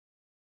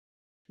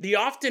the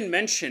often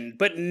mentioned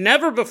but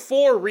never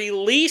before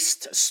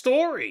released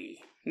story,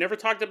 never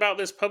talked about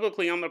this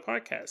publicly on the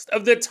podcast,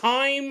 of the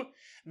time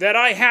that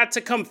I had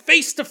to come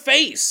face to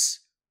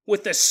face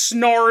with the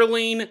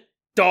snarling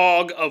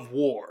dog of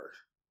war.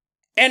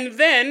 And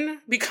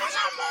then, because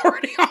I'm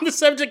already on the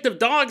subject of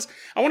dogs,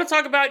 I want to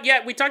talk about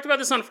we talked about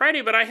this on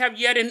Friday, but I have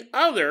yet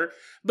another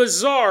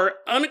bizarre,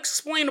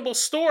 unexplainable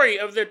story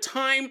of the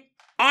time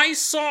I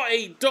saw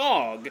a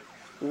dog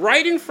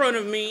right in front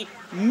of me,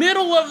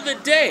 middle of the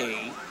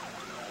day,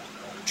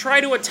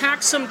 try to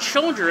attack some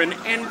children,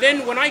 and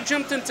then when I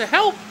jumped in to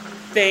help,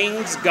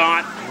 things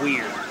got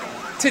weird.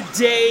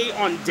 Today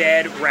on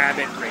Dead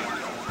Rabbit Radio.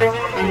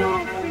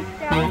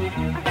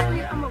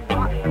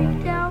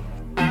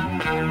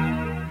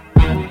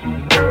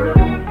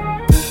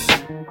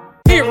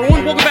 Hey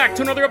everyone, welcome back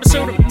to another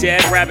episode of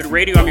Dead Rabbit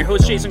Radio. I'm your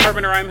host, Jason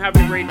Carpenter. I'm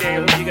having a great day. I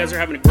hope you guys are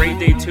having a great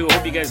day too. I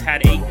hope you guys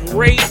had a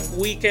great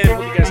weekend. I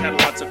hope you guys had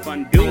lots of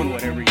fun doing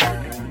whatever you're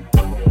doing.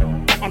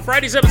 On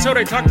Friday's episode,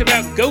 I talked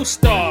about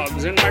ghost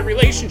dogs and my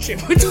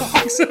relationship with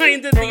dogs. I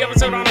ended the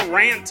episode on a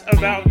rant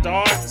about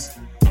dogs.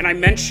 And I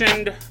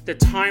mentioned the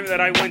time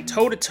that I went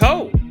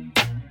toe-to-toe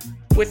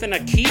with an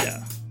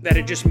Akita that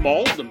had just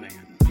mauled a man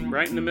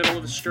right in the middle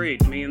of the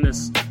street. Me and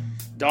this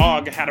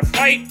dog had a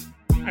fight.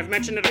 I've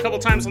mentioned it a couple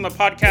times on the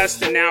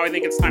podcast, and now I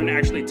think it's time to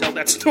actually tell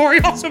that story.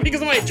 Also,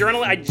 because of my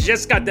adrenaline, I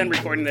just got done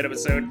recording that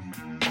episode.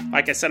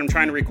 Like I said, I'm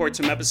trying to record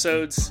some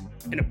episodes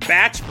in a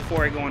batch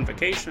before I go on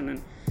vacation,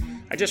 and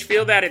I just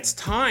feel that it's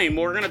time.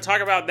 We're going to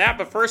talk about that,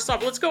 but first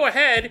off, let's go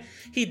ahead.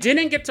 He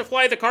didn't get to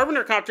fly the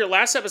Carpenter Copter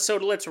last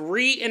episode. Let's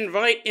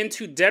re-invite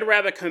into Dead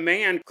Rabbit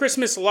Command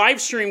Christmas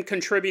livestream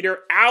contributor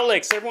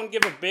Alex. Everyone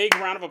give a big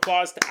round of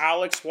applause to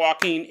Alex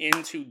walking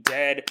into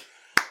Dead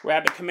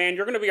Rabbit Command.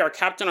 You're going to be our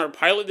captain, our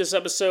pilot this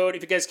episode.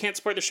 If you guys can't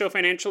support the show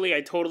financially,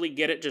 I totally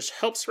get it. Just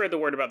help spread the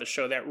word about the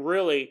show. That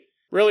really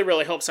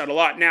helps out a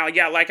lot. Now,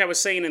 like I was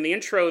saying in the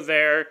intro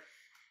there,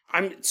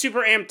 I'm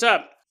super amped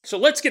up. So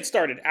let's get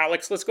started.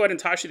 Alex, let's go ahead and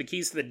toss you the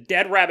keys to the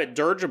Dead Rabbit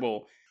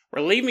Dirigible.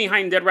 We're leaving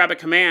behind Dead Rabbit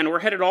Command. We're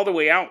headed all the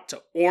way out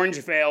to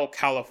Orangevale,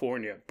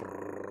 California.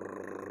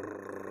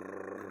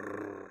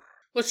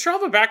 Let's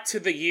travel back to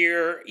the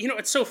year. You know,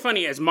 it's so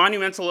funny. As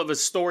monumental of a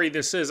story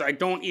this is, I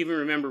don't even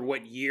remember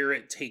what year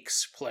it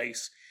takes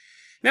place.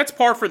 And that's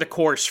par for the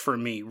course for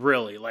me,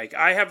 really. Like,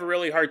 I have a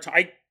really hard time.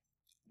 I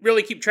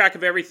really keep track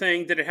of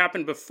everything. Did it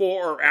happen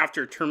before or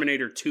after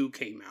Terminator 2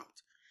 came out?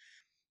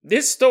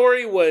 This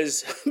story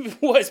was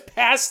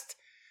past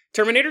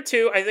Terminator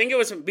 2. I think it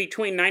was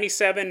between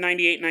 97,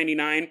 98,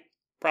 99.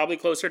 Probably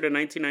closer to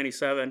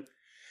 1997.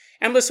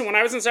 And listen, when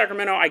I was in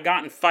Sacramento, I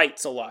got in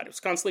fights a lot. It was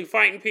constantly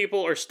fighting people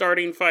or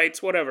starting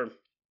fights, whatever.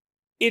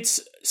 It's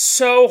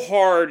so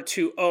hard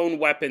to own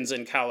weapons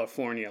in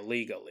California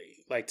legally.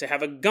 Like, to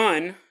have a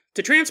gun,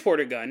 to transport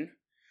a gun,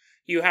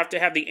 you have to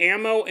have the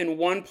ammo in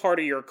one part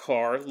of your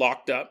car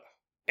locked up,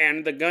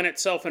 and the gun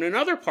itself in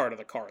another part of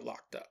the car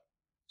locked up.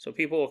 So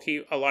people will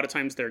keep, a lot of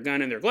times, their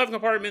gun in their glove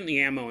compartment,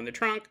 the ammo in the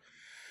trunk.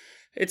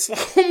 It's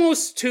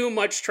almost too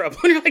much trouble.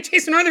 And you're like,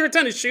 Jason, are there a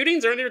ton of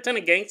shootings? Are there a ton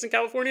of gangs in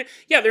California?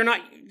 Yeah,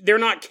 they're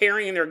not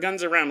carrying their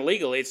guns around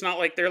legally. It's not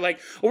like they're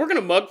like, oh, we're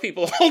going to mug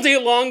people all day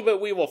long,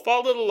 but we will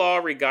follow the law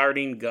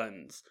regarding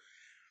guns.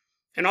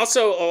 And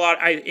also,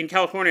 in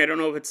California, I don't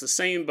know if it's the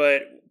same,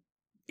 but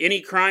any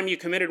crime you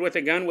committed with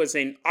a gun was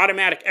an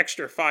automatic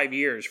extra 5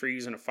 years for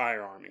using a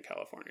firearm in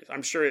California.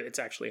 I'm sure it's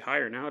actually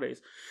higher nowadays.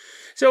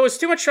 So it was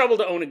too much trouble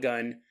to own a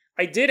gun.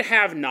 I did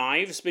have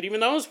knives, but even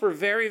those were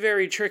very,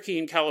 very tricky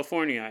in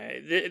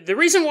California. The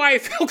reason why I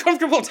feel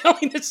comfortable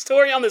telling this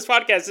story on this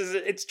podcast is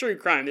it's true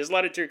crime. There's a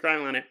lot of true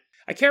crime on it.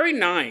 I carry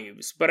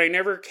knives, but I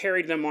never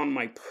carried them on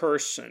my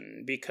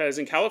person because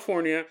in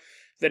California,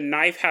 the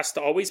knife has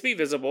to always be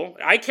visible.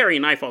 I carry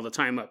a knife all the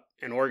time up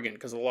in Oregon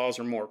because the laws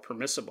are more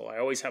permissible. I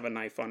always have a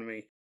knife on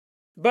me.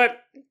 But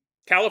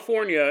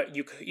California,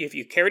 if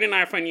you carried a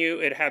knife on you,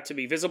 it had to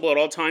be visible at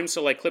all times,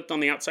 so like clipped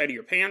on the outside of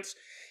your pants.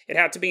 It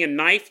had to be a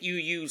knife you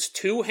use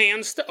two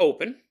hands to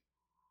open.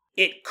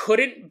 It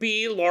couldn't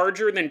be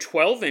larger than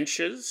 12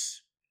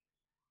 inches.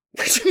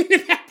 Which, I mean,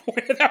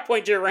 at that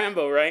point, you're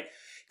Rambo, right?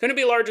 Couldn't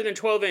be larger than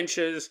 12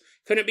 inches.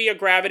 Couldn't be a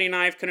gravity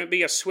knife. Couldn't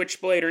be a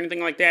switchblade or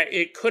anything like that.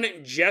 It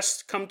couldn't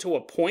just come to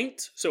a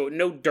point, so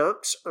no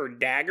dirks or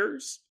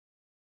daggers.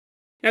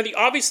 Now,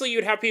 obviously,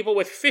 you'd have people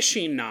with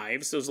fishing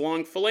knives, those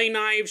long fillet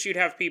knives. You'd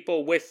have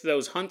people with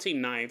those hunting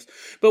knives.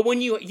 But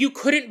when you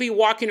couldn't be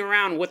walking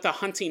around with a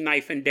hunting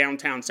knife in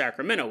downtown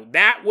Sacramento.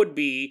 That would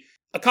be,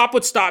 a cop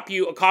would stop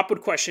you, a cop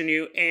would question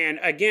you, and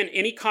again,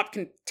 any cop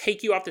can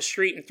take you off the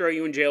street and throw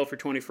you in jail for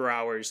 24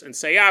 hours and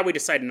say, we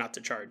decided not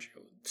to charge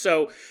you.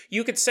 So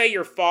you could say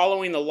you're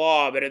following the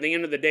law, but at the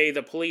end of the day,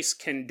 the police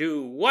can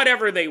do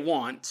whatever they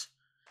want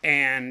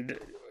and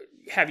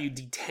have you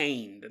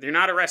detained. They're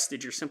not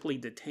arrested, you're simply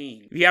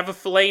detained. If you have a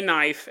fillet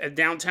knife at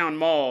downtown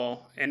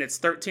mall and it's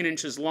 13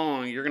 inches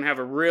long, you're going to have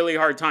a really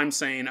hard time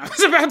saying, I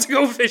was about to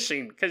go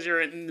fishing, because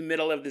you're in the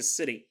middle of this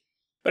city.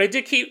 But I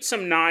did keep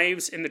some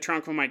knives in the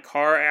trunk of my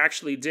car. I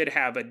actually did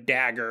have a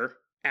dagger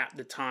at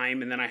the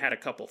time, and then I had a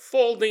couple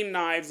folding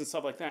knives and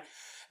stuff like that.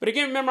 But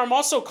again, remember, I'm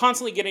also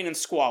constantly getting in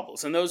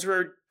squabbles, and those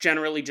were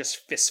generally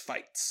just fist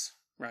fights,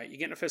 right? You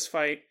get in a fist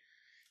fight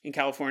in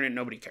California,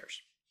 nobody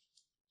cares.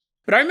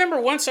 But I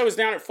remember once I was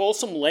down at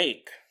Folsom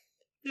Lake,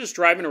 just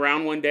driving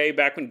around one day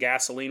back when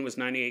gasoline was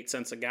 98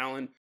 cents a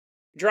gallon.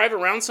 Drive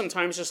around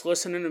sometimes just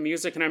listening to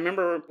music, and I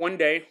remember one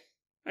day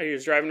I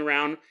was driving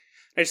around,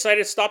 I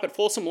decided to stop at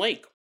Folsom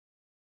Lake.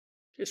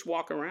 Just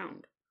walk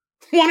around.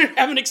 Wanted to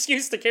have an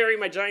excuse to carry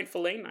my giant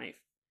fillet knife.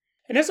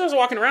 And as I was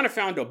walking around, I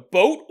found a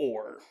boat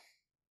oar.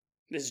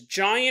 This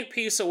giant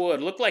piece of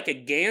wood, looked like a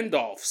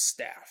Gandalf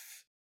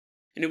staff.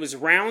 And it was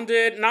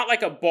rounded, not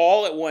like a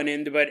ball at one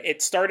end, but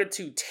it started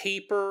to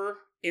taper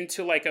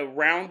into like a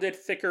rounded,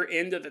 thicker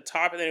end at the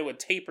top, and then it would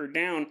taper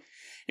down.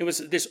 It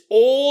was this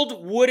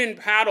old wooden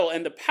paddle,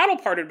 and the paddle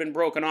part had been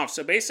broken off.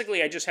 So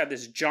basically, I just had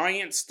this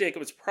giant stick. It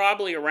was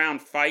probably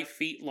around 5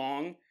 feet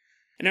long.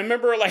 And I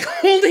remember like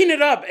holding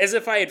it up as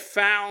if I had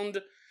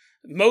found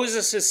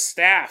Moses'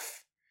 staff.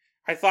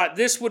 I thought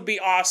this would be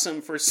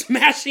awesome for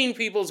smashing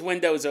people's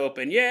windows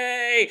open.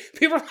 Yay!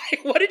 People are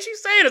like, what did you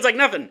say? And it's like,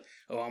 nothing.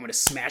 Oh, I'm going to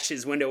smash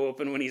his window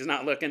open when he's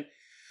not looking.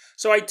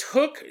 So I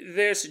took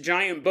this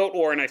giant boat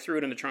oar and I threw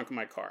it in the trunk of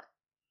my car.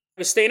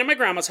 I was staying at my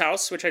grandma's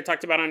house, which I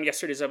talked about on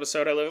yesterday's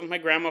episode. I lived with my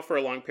grandma for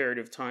a long period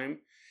of time.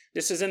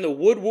 This is in the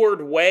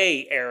Woodward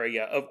Way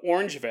area of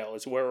Orangeville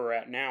is where we're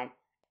at now.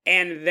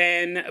 And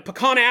then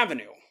Pecan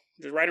Avenue,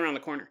 which is right around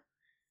the corner.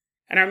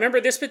 And I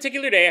remember this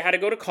particular day, I had to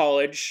go to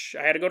college.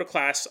 I had to go to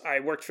class. I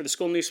worked for the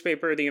school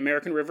newspaper, the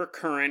American River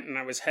Current, and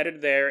I was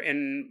headed there.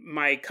 And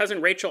my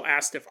cousin Rachel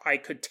asked if I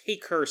could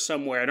take her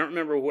somewhere. I don't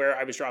remember where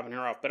I was dropping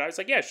her off, but I was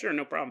like, yeah, sure,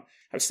 no problem.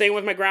 I was staying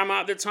with my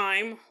grandma at the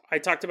time. I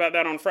talked about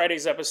that on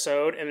Friday's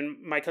episode, and then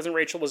my cousin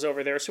Rachel was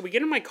over there. So we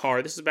get in my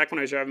car. This is back when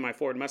I was driving my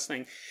Ford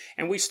Mustang.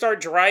 And we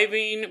start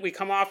driving. We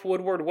come off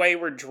Woodward Way.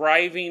 We're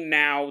driving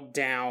now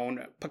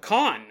down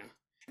Pecan.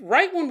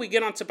 Right when we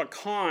get onto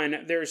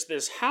Pecan, there's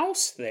this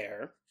house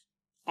there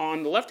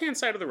on the left-hand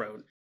side of the road.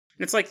 And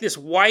it's like this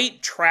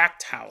white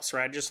tract house,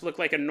 right? It just looked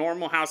like a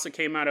normal house that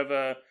came out of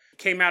a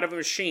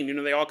machine. You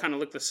know, they all kind of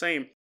look the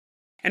same.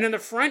 And in the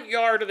front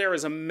yard, there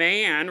is a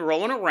man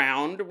rolling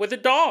around with a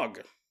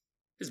dog.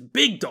 This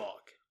big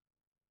dog.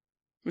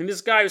 I mean,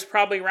 this guy was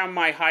probably around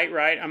my height,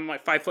 right? I'm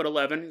like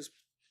 5'11". He's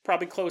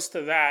probably close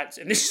to that.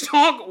 And this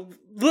dog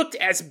looked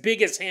as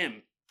big as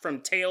him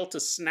from tail to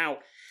snout.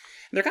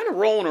 They're kind of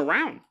rolling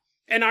around.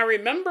 And I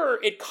remember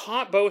it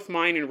caught both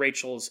mine and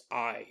Rachel's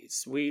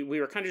eyes. We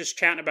were kind of just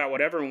chatting about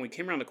whatever. When we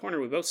came around the corner,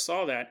 we both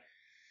saw that.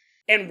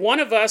 And one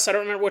of us, I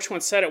don't remember which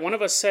one said it, one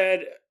of us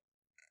said,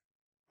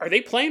 are they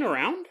playing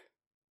around?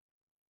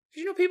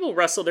 You know, people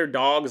wrestle their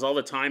dogs all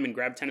the time and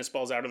grab tennis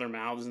balls out of their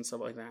mouths and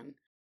stuff like that.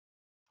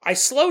 I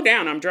slow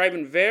down. I'm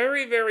driving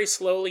very, very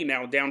slowly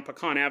now down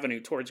Pecan Avenue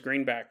towards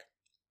Greenback.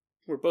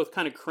 We're both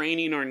kind of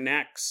craning our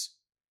necks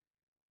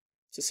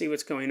to see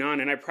what's going on.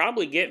 And I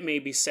probably get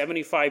maybe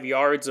 75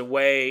 yards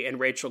away, and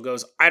Rachel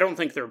goes, I don't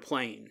think they're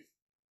playing.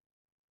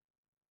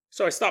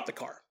 So I stop the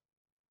car.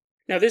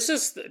 Now, this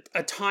is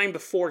a time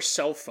before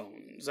cell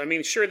phones. I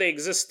mean, sure, they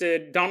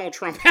existed. Donald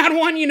Trump had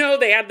one, you know.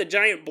 They had the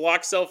giant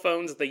block cell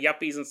phones, the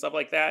yuppies and stuff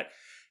like that.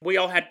 We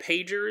all had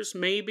pagers,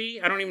 maybe.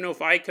 I don't even know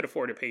if I could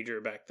afford a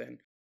pager back then.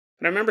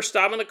 And I remember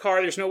stopping the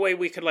car. There's no way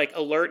we could,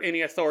 alert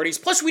any authorities.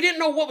 Plus, we didn't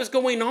know what was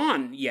going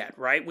on yet,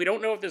 right? We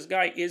don't know if this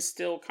guy is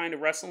still kind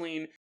of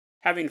wrestling,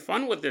 having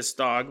fun with this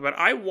dog, but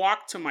I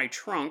walked to my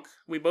trunk.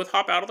 We both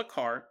hop out of the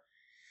car,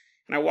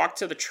 and I walk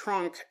to the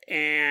trunk,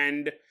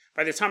 and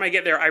by the time I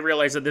get there, I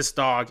realize that this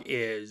dog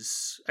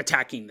is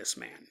attacking this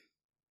man.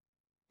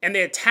 And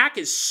the attack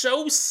is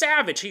so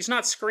savage. He's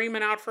not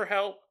screaming out for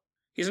help.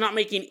 He's not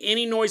making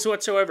any noise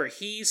whatsoever.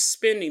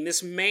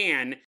 This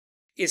man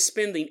is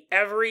spending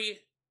every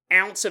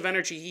ounce of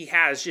energy he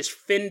has just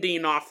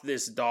fending off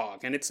this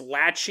dog. And it's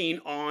latching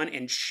on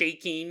and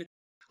shaking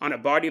on a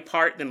body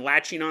part, then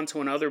latching onto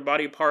another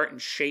body part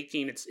and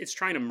shaking. It's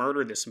trying to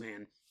murder this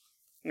man.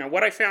 Now,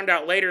 what I found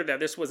out later,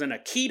 that this was an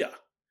Akita,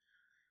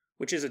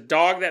 which is a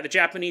dog that the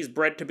Japanese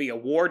bred to be a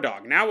war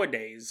dog.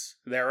 Nowadays,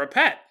 they're a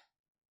pet.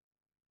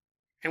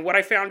 And what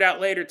I found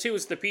out later, too,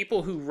 is the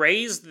people who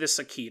raised this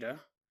Akita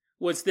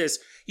was this.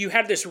 You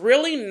had this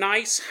really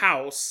nice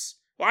house.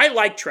 Well, I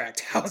like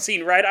tract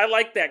housing, right? I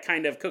like that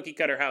kind of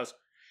cookie-cutter house.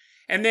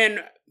 And then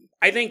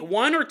I think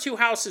one or two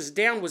houses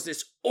down was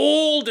this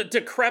old,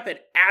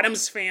 decrepit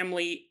Addams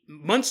Family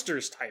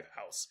Munsters type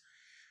house.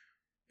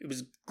 It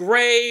was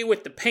gray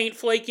with the paint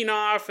flaking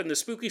off and the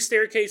spooky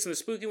staircase and the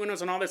spooky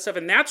windows and all that stuff.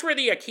 And that's where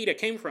the Akita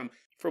came from.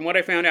 From what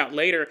I found out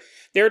later,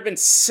 there had been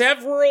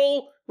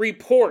several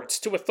reports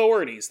to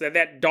authorities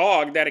that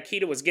dog, that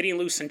Akita, was getting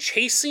loose and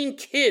chasing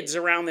kids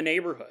around the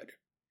neighborhood.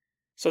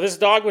 So this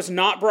dog was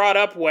not brought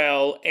up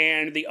well,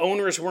 and the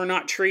owners were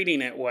not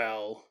treating it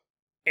well.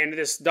 And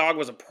this dog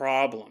was a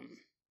problem.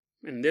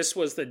 And this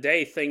was the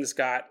day things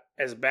got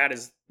as bad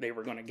as they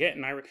were going to get.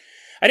 And I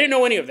didn't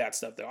know any of that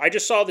stuff, though. I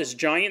just saw this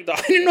giant dog.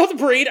 I didn't know the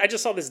breed. I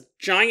just saw this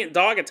giant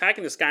dog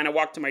attacking this guy, and I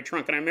walked to my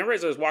trunk. And I remember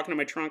as I was walking to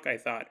my trunk, I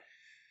thought,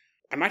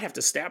 I might have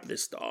to stab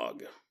this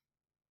dog.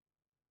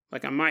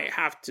 I might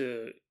have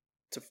to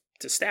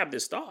to stab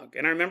this dog.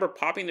 And I remember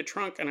popping the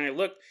trunk and I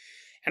looked,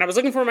 and I was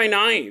looking for my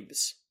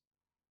knives.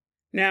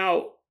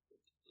 Now,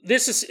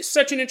 this is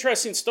such an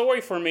interesting story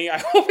for me. I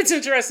hope it's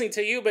interesting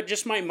to you, but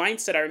just my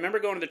mindset. I remember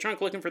going to the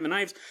trunk looking for the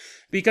knives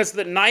because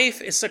the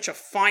knife is such a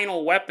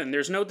final weapon.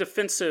 There's no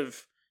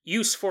defensive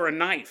use for a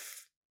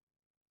knife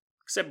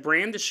except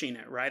brandishing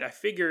it, right? I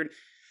figured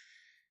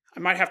I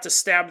might have to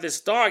stab this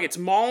dog. It's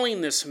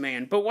mauling this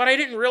man. But what I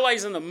didn't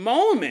realize in the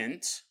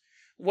moment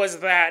was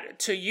that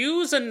to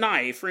use a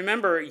knife,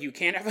 remember, you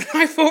can't have a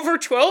knife over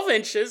 12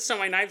 inches, so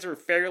my knives are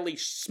fairly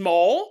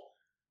small.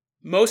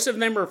 Most of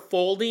them are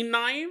folding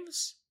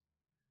knives.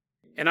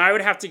 And I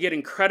would have to get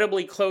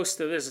incredibly close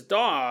to this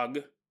dog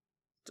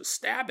to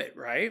stab it,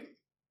 right?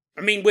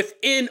 I mean,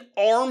 within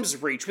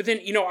arm's reach,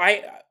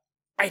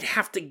 I'd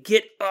have to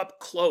get up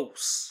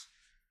close.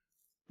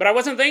 But I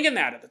wasn't thinking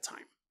that at the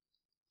time.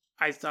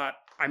 I thought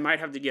I might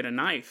have to get a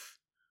knife.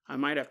 I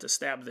might have to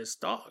stab this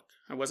dog.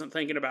 I wasn't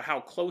thinking about how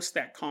close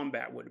that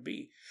combat would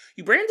be.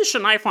 You brandish a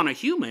knife on a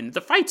human,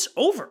 the fight's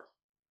over,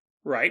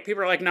 right?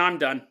 People are like, no, I'm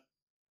done.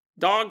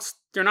 Dogs,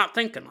 they're not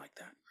thinking like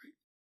that.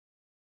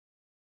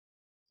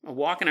 I'm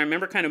walking, I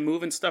remember kind of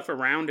moving stuff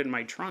around in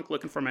my trunk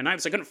looking for my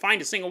knives. I couldn't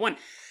find a single one.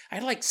 I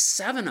had like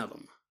 7 of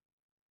them.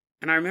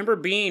 And I remember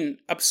being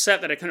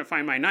upset that I couldn't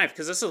find my knife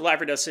because this is a life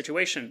or death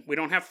situation. We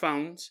don't have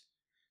phones.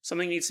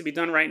 Something needs to be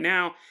done right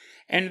now.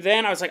 And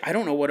then I was like, I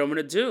don't know what I'm going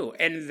to do.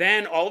 And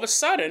then all of a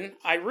sudden,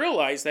 I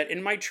realized that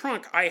in my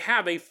trunk, I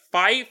have a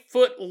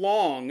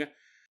 5-foot-long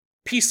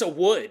piece of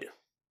wood.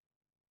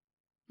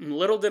 And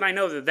little did I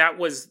know that that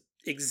was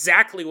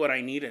exactly what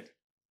I needed.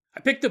 I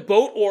picked the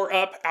boat oar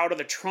up out of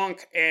the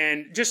trunk,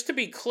 and just to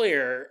be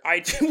clear,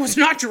 I was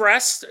not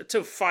dressed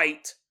to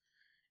fight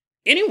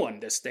anyone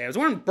this day. I was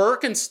wearing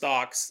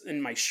Birkenstocks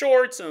in my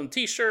shorts and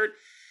t-shirt,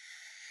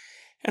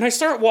 and I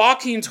start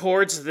walking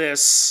towards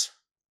this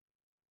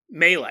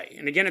melee.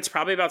 And again, it's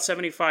probably about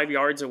 75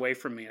 yards away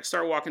from me. I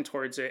start walking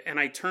towards it, and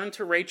I turn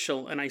to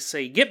Rachel, and I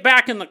say, get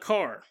back in the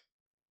car.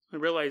 I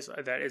realize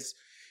that as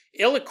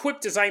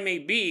ill-equipped as I may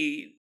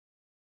be,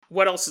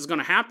 what else is going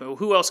to happen?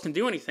 Who else can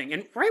do anything?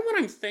 And right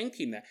when I'm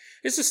thinking that,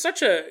 this is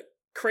such a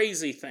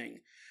crazy thing.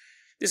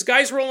 This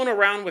guy's rolling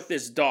around with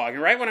this dog.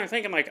 And right when I'm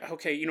thinking like,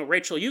 okay,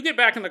 Rachel, you get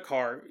back in the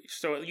car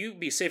so you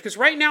be safe. Because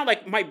right now,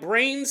 like my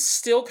brain's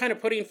still kind of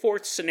putting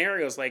forth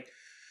scenarios like,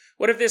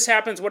 what if this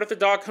happens? What if the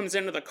dog comes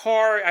into the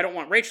car? I don't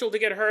want Rachel to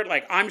get hurt.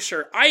 Like, I'm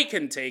sure I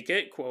can take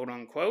it, quote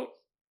unquote.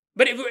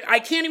 But I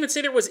can't even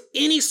say there was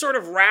any sort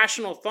of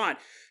rational thought.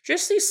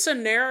 Just these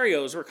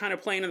scenarios were kind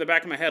of playing in the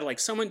back of my head like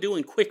someone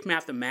doing quick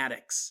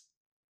mathematics.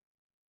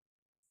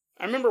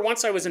 I remember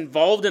once I was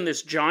involved in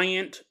this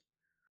giant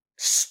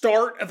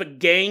start of a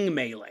gang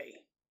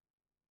melee.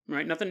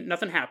 Right?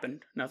 Nothing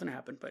happened. Nothing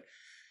happened. But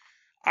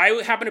I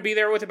happened to be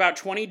there with about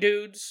 20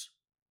 dudes.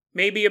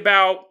 Maybe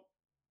about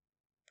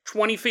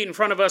 20 feet in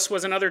front of us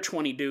was another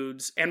 20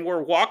 dudes, and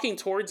we're walking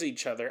towards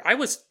each other. I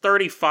was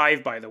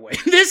 35, by the way.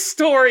 This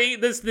story,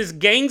 this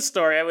gang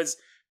story,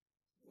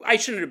 I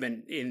shouldn't have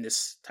been in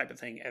this type of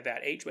thing at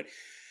that age, but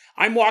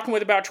I'm walking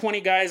with about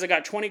 20 guys. I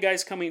got 20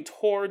 guys coming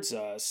towards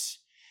us,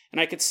 and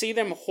I could see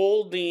them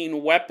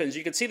holding weapons.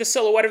 You could see the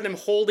silhouette of them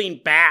holding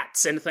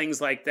bats and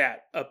things like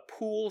that. A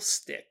pool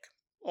stick.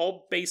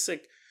 All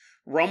basic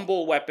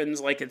rumble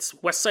weapons like it's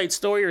West Side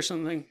Story or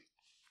something.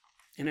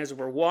 And as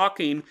we're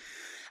walking,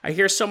 I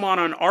hear someone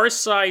on our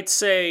side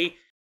say,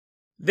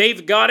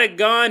 they've got a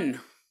gun.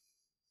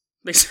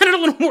 They said it a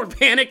little more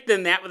panicked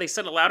than that, but they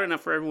said it loud enough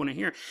for everyone to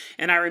hear.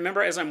 And I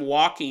remember as I'm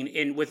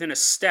walking within a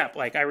step,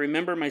 like I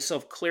remember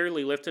myself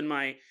clearly lifting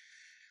my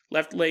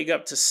left leg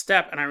up to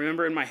step. And I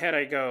remember in my head,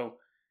 I go,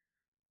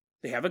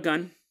 they have a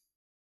gun.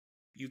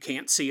 You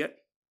can't see it.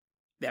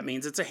 That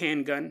means it's a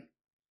handgun.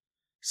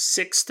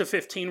 6 to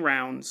 15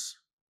 rounds.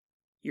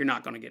 You're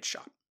not going to get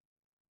shot.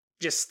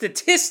 Just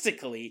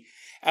statistically,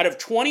 out of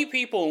 20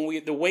 people,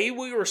 and the way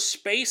we were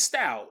spaced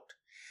out,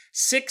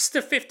 6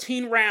 to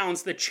 15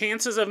 rounds, the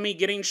chances of me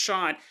getting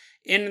shot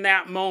in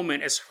that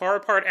moment, as far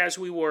apart as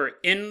we were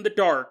in the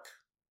dark,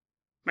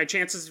 my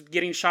chances of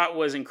getting shot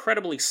was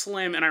incredibly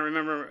slim. And I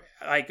remember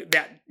like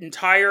that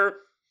entire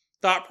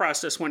thought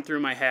process went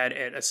through my head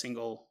at a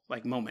single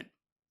moment.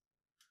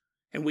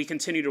 And we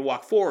continued to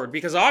walk forward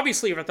because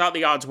obviously if I thought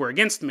the odds were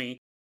against me,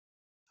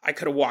 I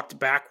could have walked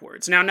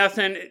backwards. Now,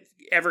 nothing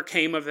ever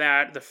came of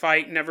that. The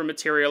fight never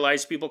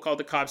materialized. People called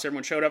the cops.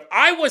 Everyone showed up.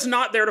 I was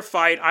not there to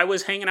fight. I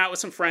was hanging out with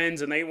some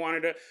friends, and they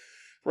wanted to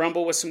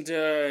rumble with some...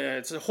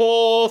 it's a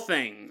whole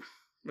thing.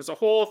 It was a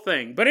whole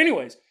thing. But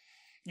anyways,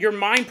 your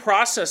mind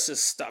processes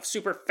stuff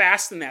super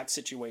fast in that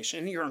situation,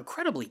 and you're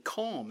incredibly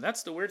calm.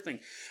 That's the weird thing.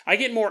 I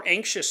get more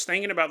anxious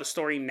thinking about the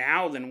story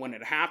now than when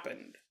it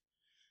happened.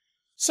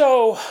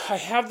 So I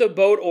have the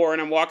boat oar,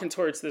 and I'm walking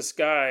towards this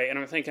guy, and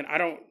I'm thinking,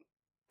 I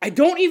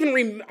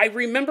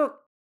remember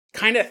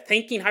kind of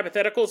thinking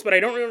hypotheticals, but I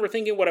don't remember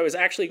thinking what I was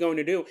actually going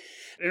to do.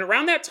 And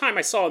around that time,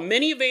 I saw a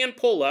minivan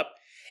pull up,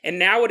 and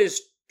now it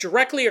is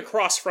directly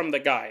across from the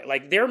guy.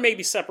 Like, they're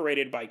maybe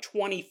separated by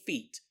 20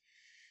 feet.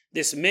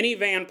 This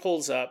minivan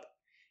pulls up,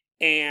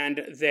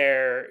 and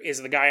there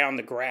is the guy on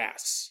the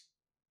grass.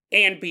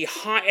 And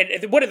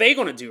what are they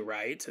going to do,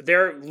 right?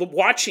 They're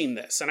watching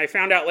this. And I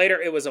found out later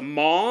it was a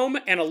mom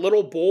and a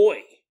little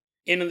boy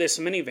in this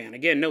minivan.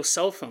 Again, no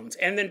cell phones.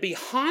 And then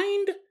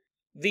behind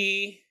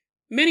the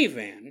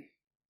minivan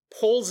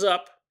pulls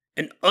up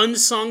an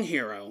unsung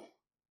hero,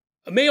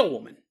 a mail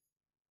woman.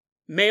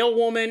 Mail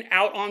woman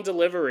out on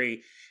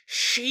delivery.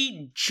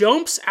 She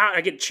jumps out.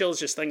 I get chills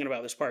just thinking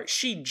about this part.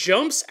 She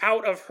jumps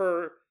out of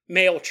her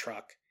mail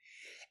truck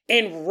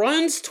and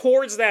runs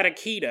towards that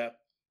Akita,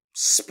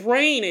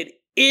 spraying it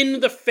in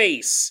the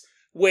face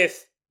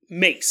with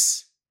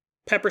mace,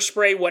 pepper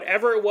spray,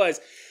 whatever it was.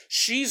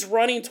 She's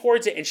running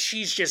towards it and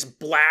she's just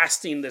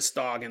blasting this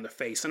dog in the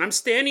face. And I'm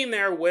standing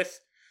there with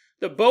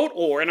the boat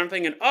oar and I'm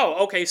thinking,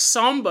 oh, okay,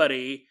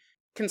 somebody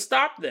can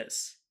stop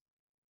this.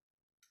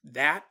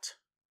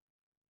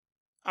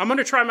 I'm going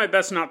to try my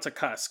best not to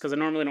cuss, because I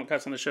normally don't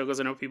cuss on the show because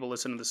I know people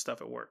listen to this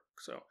stuff at work.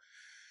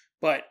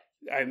 But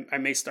I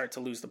may start to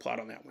lose the plot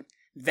on that one.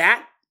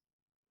 That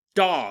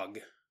dog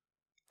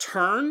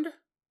turned.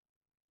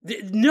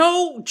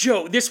 No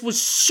joke. This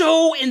was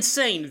so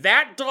insane.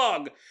 That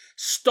dog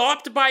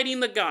stopped biting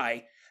the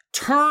guy,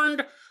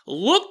 turned,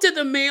 looked at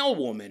the mail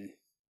woman,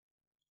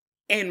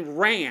 and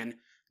ran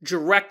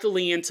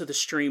directly into the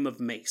stream of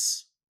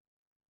mace.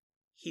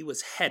 He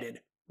was headed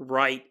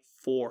right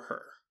for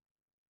her.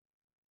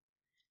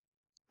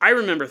 I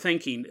remember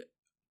thinking,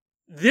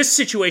 this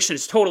situation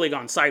has totally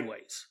gone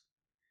sideways.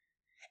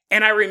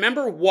 And I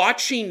remember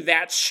watching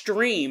that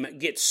stream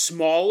get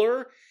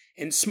smaller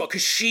and smaller,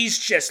 because she's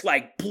just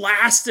like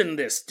blasting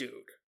this dude.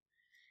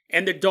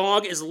 And the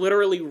dog is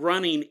literally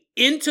running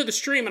into the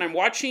stream, and I'm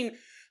watching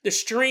the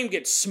stream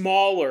get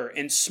smaller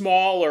and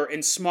smaller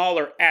and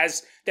smaller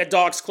as that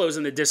dog's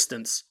closing the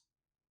distance.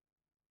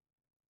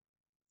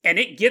 And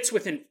it gets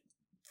within,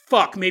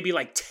 maybe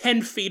like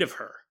 10 feet of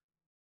her.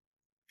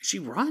 She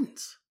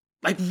runs.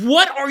 Like,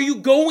 what are you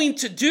going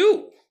to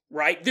do?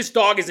 Right? This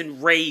dog is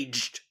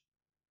enraged.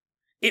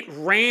 It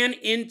ran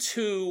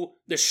into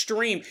the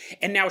stream,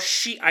 and now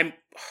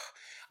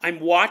I'm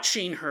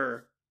watching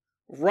her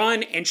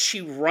run, and she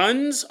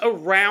runs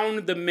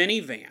around the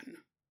minivan.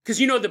 Because,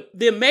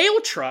 the mail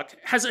truck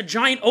has a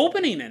giant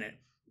opening in it.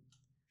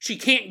 She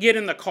can't get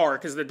in the car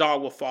because the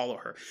dog will follow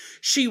her.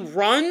 She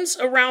runs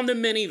around the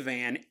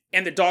minivan,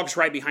 and the dog's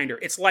right behind her.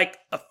 It's like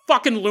a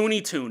fucking Looney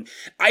Tune.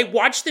 I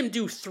watched them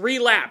do 3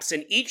 laps,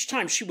 and each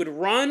time she would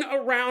run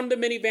around the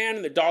minivan,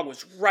 and the dog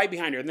was right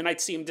behind her. And then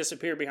I'd see him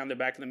disappear behind the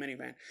back of the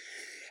minivan.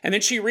 And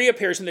then she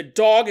reappears, and the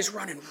dog is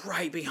running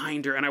right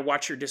behind her, and I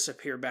watch her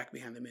disappear back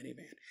behind the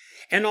minivan.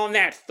 And on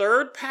that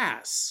third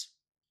pass,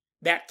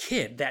 that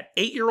kid, that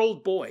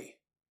 8-year-old boy,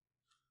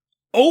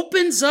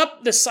 opens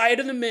up the side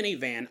of the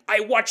minivan. I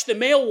watch the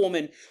mail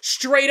woman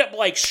straight up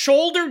like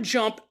shoulder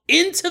jump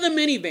into the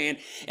minivan,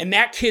 and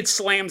that kid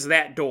slams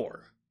that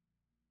door.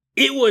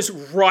 It was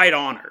right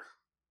on her.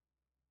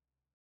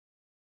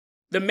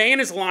 The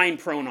man is lying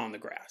prone on the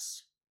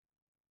grass.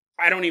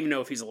 I don't even know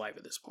if he's alive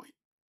at this point.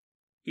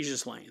 He's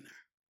just laying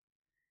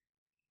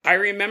there. I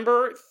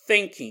remember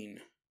thinking,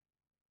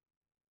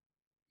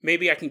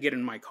 maybe I can get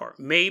in my car.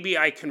 Maybe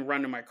I can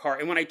run to my car.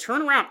 And when I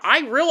turn around,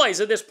 I realize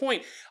at this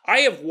point, I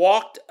have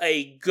walked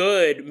a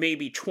good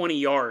maybe 20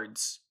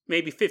 yards,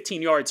 maybe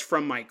 15 yards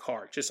from my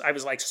car. I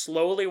was like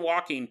slowly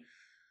walking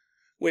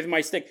with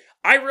my stick.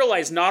 I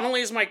realized not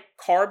only is my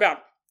car about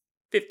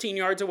 15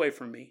 yards away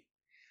from me,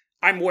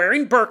 I'm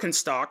wearing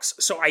Birkenstocks,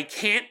 so I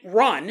can't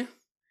run.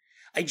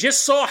 I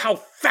just saw how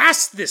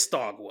fast this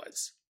dog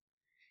was.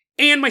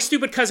 And my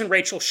stupid cousin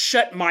Rachel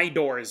shut my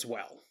door as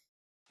well.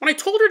 When I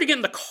told her to get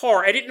in the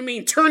car, I didn't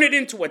mean turn it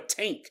into a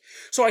tank.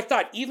 So I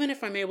thought, even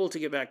if I'm able to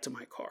get back to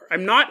my car,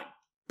 I'm not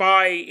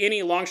by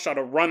any long shot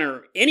a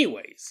runner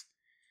anyways.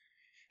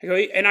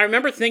 And I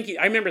remember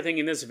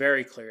thinking this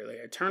very clearly.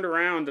 I turned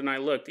around and I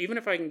looked, even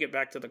if I can get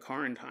back to the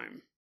car in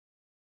time,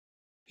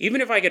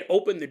 even if I could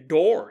open the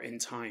door in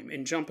time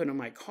and jump into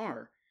my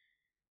car,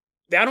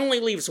 that only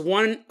leaves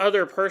one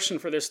other person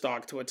for this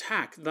dog to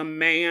attack, the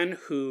man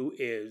who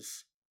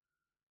is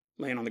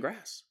laying on the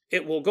grass.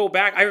 It will go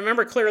back. I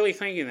remember clearly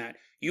thinking that.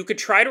 You could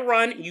try to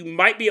run, you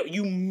might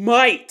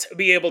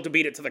be able to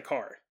beat it to the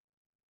car.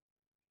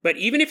 But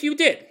even if you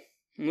did,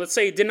 let's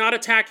say it did not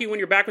attack you when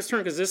your back was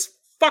turned, because this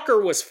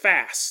fucker was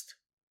fast.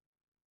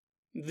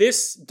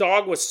 This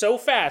dog was so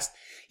fast,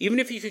 even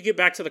if you could get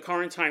back to the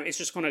car in time, it's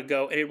just going to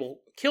go and it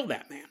will kill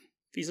that man.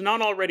 If he's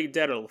not already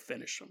dead, it'll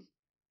finish him.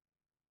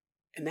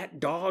 And that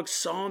dog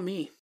saw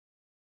me,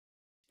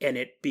 and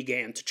it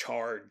began to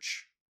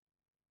charge.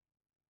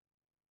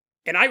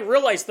 And I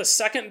realized the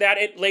second that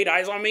it laid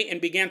eyes on me and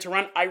began to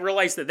run, I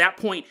realized at that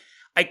point,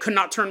 I could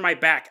not turn my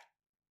back.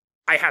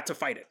 I had to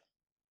fight it.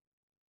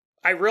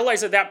 I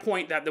realized at that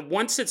point that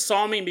once it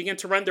saw me and began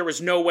to run, there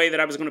was no way that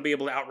I was going to be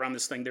able to outrun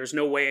this thing. There's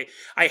no way.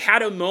 I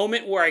had a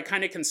moment where I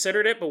kind of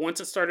considered it, but once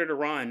it started to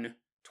run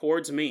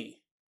towards me,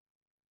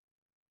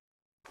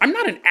 I'm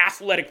not an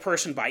athletic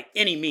person by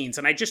any means,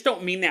 and I just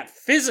don't mean that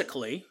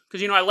physically,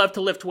 because, I love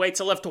to lift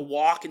weights, I love to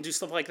walk and do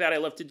stuff like that, I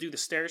love to do the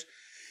stairs.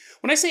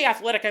 When I say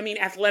athletic, I mean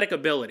athletic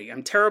ability.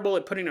 I'm terrible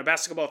at putting a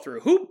basketball through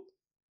a hoop.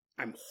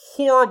 I'm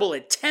horrible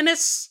at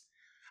tennis.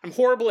 I'm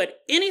horrible at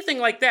anything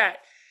like that.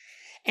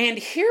 And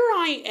here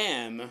I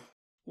am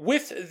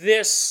with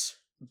this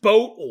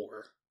boat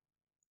oar.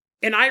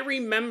 And I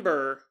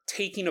remember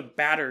taking a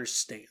batter's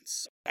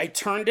stance. I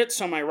turned it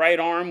so my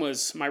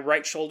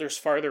right shoulder's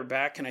farther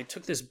back, and I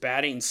took this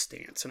batting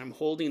stance, and I'm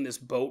holding this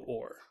boat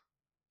oar,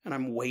 and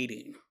I'm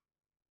waiting.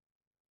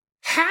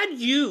 Had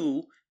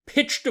you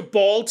pitched a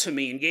ball to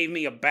me and gave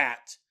me a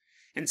bat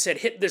and said,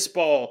 hit this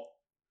ball,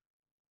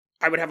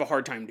 I would have a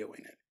hard time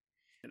doing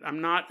it.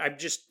 I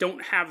just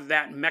don't have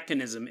that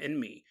mechanism in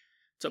me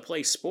to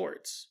play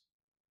sports.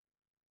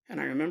 And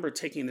I remember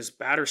taking this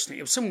batter stance.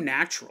 It was so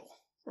natural,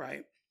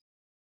 right?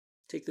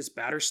 Take this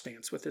batter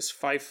stance with this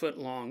 5-foot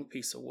long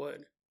piece of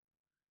wood.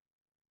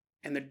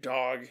 And the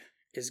dog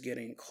is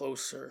getting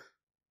closer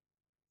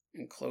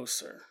and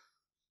closer.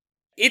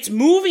 It's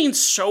moving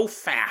so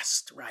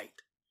fast, right?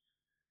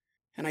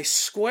 And I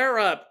square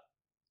up,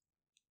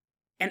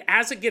 and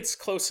as it gets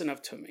close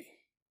enough to me,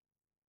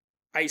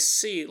 I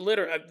see,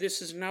 literally,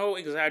 this is no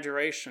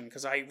exaggeration,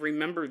 because I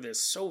remember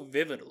this so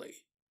vividly.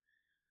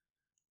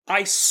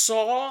 I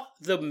saw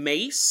the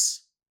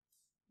mace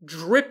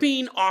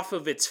dripping off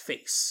of its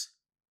face.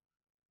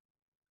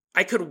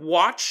 I could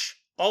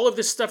watch all of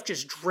this stuff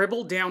just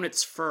dribble down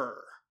its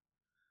fur.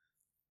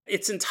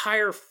 Its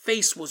entire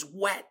face was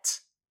wet.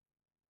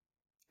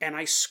 And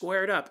I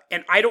squared up.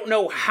 And I don't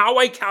know how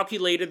I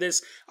calculated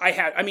this.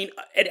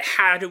 It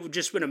had to have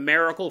just been a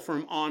miracle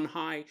from on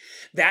high.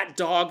 That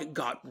dog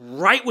got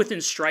right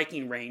within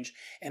striking range.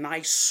 And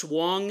I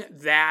swung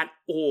that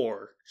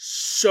oar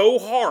so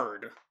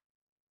hard,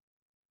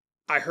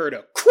 I heard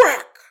a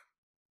crack.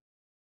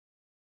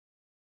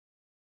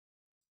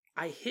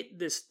 I hit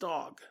this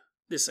dog,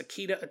 this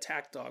Akita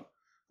attack dog,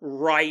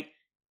 right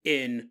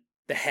in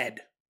the head.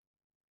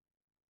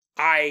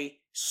 I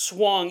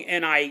swung,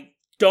 and I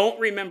don't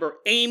remember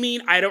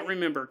aiming, I don't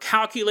remember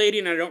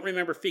calculating, I don't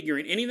remember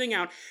figuring anything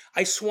out.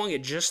 I swung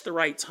at just the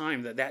right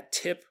time that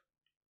tip,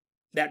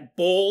 that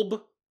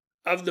bulb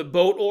of the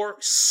boat oar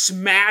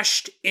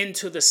smashed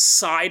into the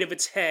side of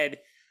its head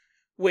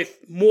with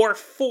more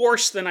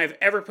force than I've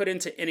ever put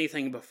into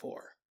anything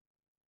before.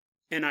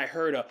 And I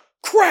heard a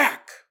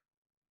crack.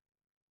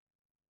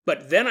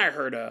 But then I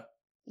heard a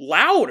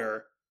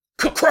louder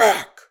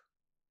crack.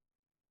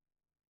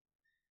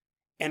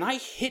 And I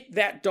hit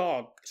that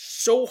dog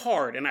so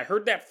hard, and I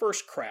heard that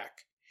first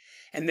crack.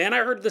 And then I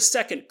heard the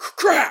second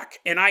crack,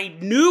 and I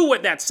knew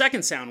what that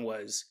second sound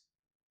was.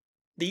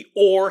 The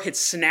oar had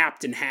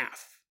snapped in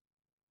half.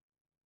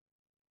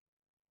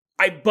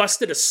 I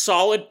busted a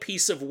solid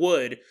piece of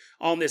wood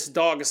on this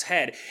dog's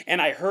head,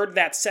 and I heard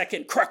that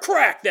second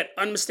crack, that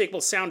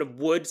unmistakable sound of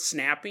wood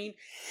snapping.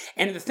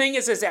 And the thing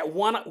is that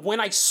when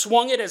I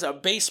swung it as a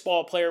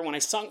baseball player, when I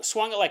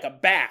swung it like a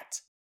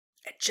bat,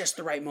 at just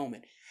the right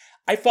moment,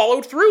 I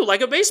followed through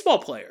like a baseball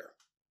player,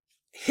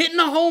 hitting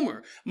a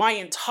homer. My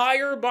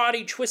entire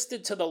body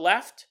twisted to the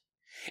left,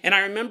 and I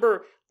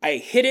remember I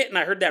hit it, and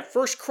I heard that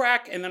first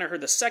crack, and then I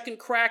heard the second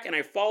crack, and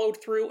I followed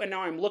through, and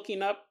now I'm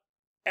looking up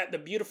at the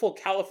beautiful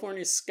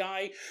California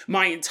sky.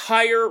 My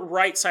entire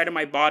right side of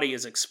my body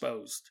is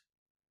exposed.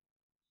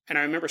 And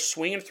I remember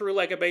swinging through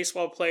like a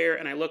baseball player,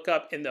 and I look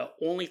up, and the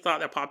only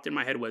thought that popped in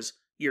my head was,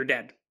 you're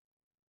dead.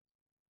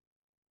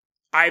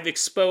 I've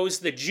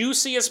exposed the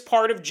juiciest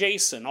part of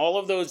Jason, all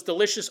of those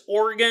delicious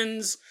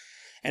organs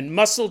and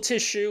muscle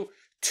tissue,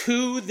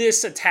 to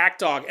this attack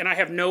dog, and I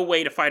have no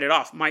way to fight it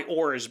off. My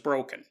oar is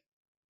broken.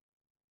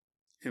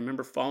 I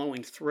remember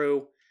following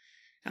through,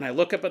 and I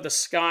look up at the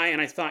sky,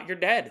 and I thought, you're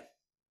dead.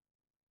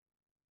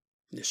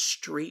 The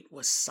street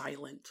was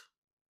silent.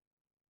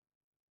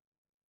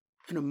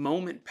 And a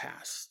moment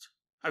passed.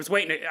 I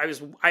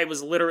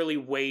was literally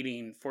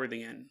waiting for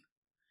the end.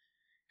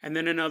 And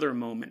then another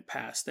moment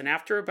passed. And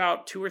after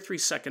about 2 or 3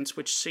 seconds,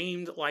 which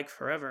seemed like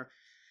forever,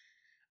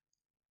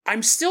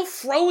 I'm still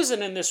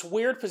frozen in this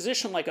weird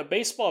position like a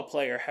baseball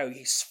player, how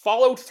he's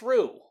followed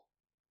through.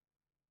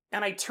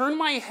 And I turn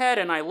my head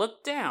and I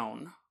look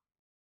down.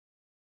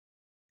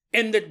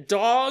 And the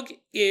dog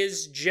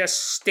is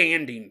just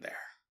standing there.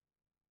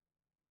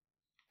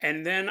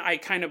 And then I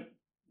kind of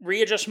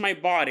readjust my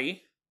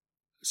body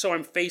so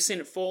I'm facing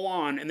it full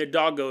on, and the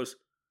dog goes,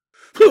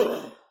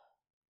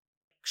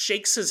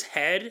 shakes his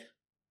head.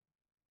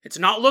 It's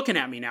not looking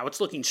at me now. It's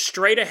looking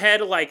straight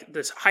ahead like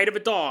the height of a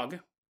dog.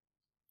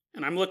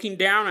 And I'm looking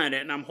down at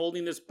it, and I'm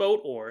holding this boat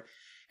oar.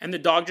 And the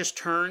dog just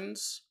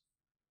turns,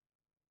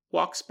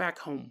 walks back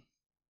home.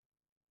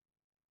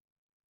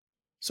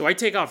 So I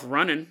take off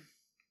running,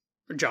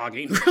 or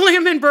jogging. Really,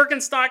 I'm in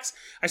Birkenstocks.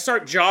 I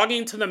start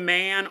jogging to the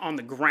man on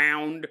the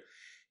ground,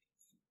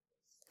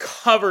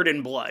 covered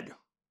in blood.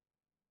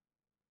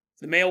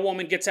 The male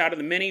woman gets out of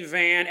the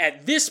minivan.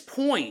 At this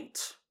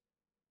point,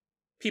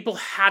 people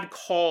had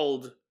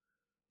called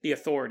the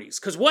authorities.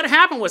 Because what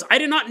happened was, I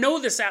did not know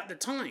this at the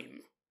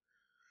time.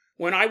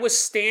 When I was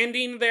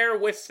standing there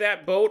with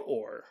that boat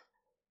oar,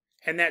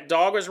 and that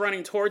dog was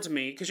running towards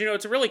me, because,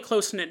 it's a really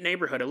close-knit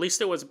neighborhood, at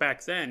least it was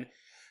back then,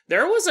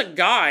 There was a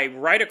guy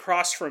right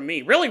across from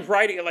me, really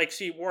right, like,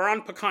 see, we're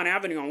on Pecan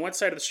Avenue. On one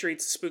side of the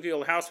street's the spooky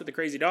old house with the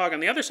crazy dog. On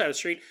the other side of the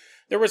street,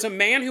 there was a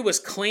man who was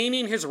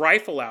cleaning his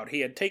rifle out. He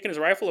had taken his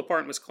rifle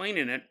apart and was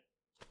cleaning it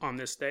on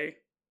this day.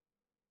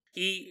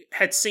 He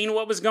had seen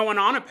what was going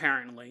on,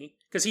 apparently,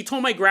 because he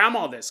told my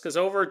grandma this, because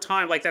over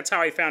time, like, that's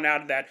how I found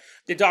out that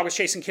the dog was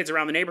chasing kids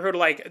around the neighborhood.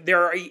 Like,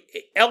 there are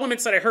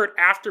elements that I heard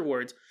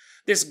afterwards.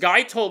 This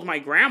guy told my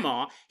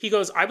grandma, he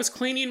goes, I was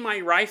cleaning my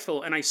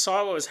rifle and I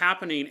saw what was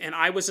happening and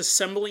I was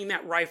assembling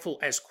that rifle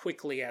as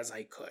quickly as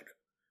I could.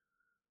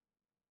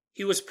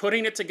 He was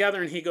putting it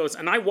together and he goes,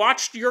 and I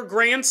watched your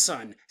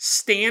grandson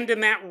stand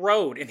in that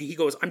road. And he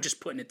goes, I'm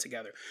just putting it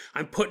together.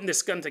 I'm putting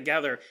this gun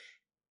together.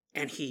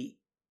 And he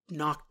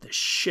knocked the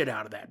shit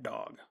out of that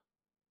dog.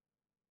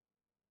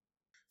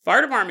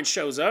 Fire department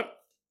shows up.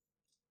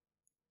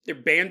 They're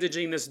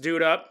bandaging this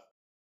dude up.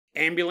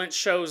 Ambulance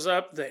shows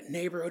up. The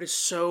neighborhood is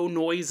so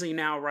noisy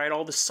now, right?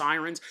 All the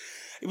sirens.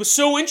 It was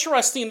so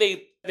interesting.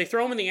 They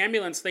throw him in the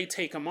ambulance. They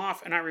take him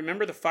off. And I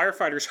remember the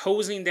firefighters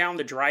hosing down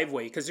the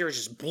driveway because there was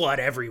just blood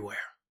everywhere.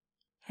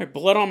 I had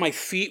blood on my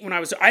feet when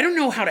I don't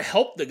know how to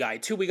help the guy,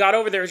 too. We got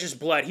over there, it was just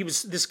blood.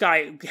 This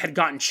guy had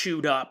gotten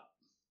chewed up.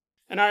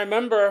 And I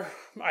remember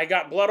I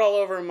got blood all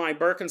over my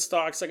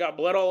Birkenstocks. I got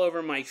blood all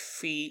over my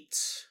feet.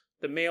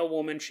 The male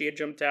woman, she had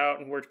jumped out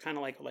and we're kind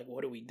of like,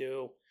 what do we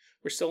do?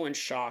 We're still in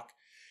shock.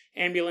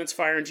 Ambulance,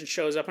 fire engine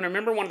shows up. And I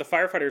remember one of the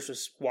firefighters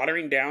was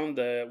washing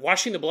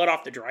the blood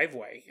off the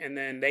driveway. And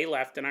then they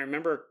left. And I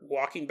remember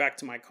walking back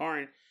to my car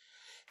and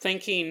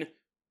thinking,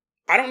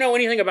 I don't know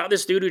anything about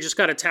this dude who just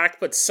got attacked,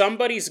 but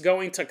somebody's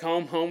going to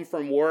come home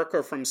from work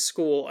or from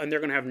school and they're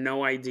going to have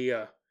no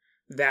idea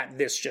that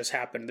this just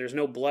happened. There's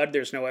no blood.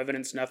 There's no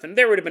evidence, nothing.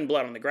 There would have been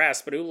blood on the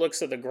grass, but who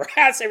looks at the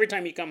grass every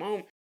time you come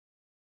home?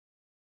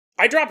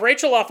 I dropped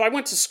Rachel off. I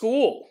went to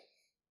school.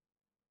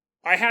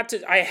 I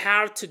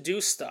have to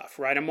do stuff,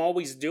 right? I'm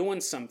always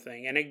doing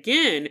something. And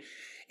again,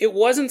 it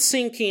wasn't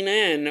sinking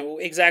in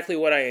exactly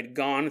what I had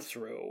gone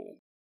through.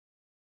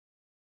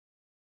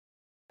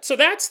 So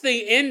that's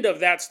the end of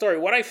that story.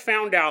 What I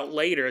found out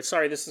later,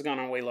 sorry, this has gone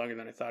on way longer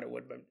than I thought it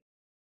would, but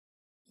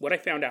what I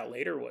found out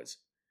later was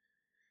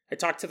I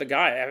talked to the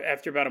guy.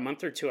 After about a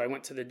month or two, I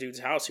went to the dude's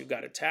house who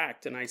got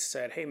attacked, and I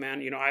said, hey,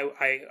 man, it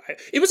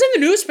was in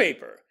the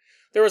newspaper.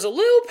 There was a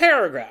little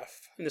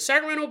paragraph in the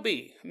Sacramento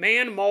Bee,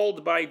 man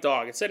mauled by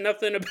dog. It said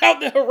nothing about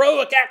the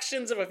heroic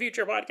actions of a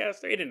future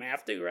podcaster. He didn't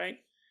have to, right?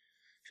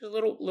 Just a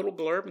little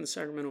blurb in the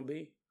Sacramento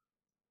Bee.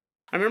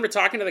 I remember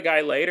talking to the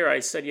guy later. I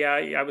said, yeah,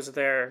 I was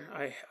there.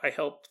 I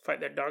helped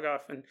fight that dog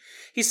off. And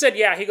he said,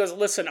 yeah. He goes,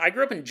 listen, I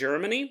grew up in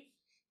Germany,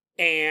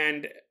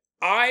 and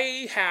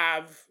I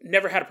have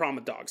never had a problem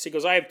with dogs. He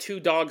goes, I have 2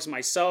 dogs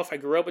myself. I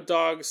grew up with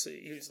dogs.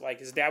 He was like,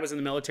 his dad was in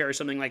the military or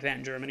something like that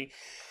in Germany.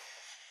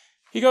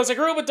 He goes, I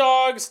grew up with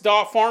dogs,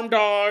 farm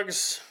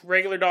dogs,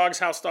 regular dogs,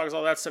 house dogs,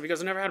 all that stuff. He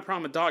goes, I never had a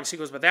problem with dogs. He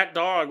goes, but that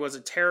dog was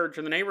a terror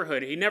to the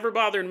neighborhood. He never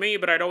bothered me,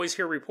 but I'd always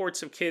hear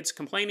reports of kids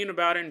complaining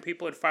about it, and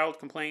people had filed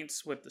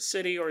complaints with the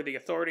city or the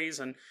authorities,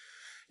 and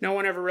no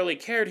one ever really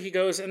cared. He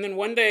goes, and then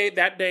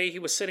that day, he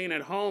was sitting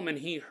at home, and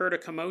he heard a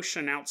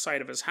commotion outside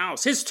of his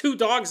house. His 2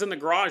 dogs in the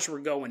garage were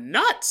going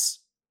nuts.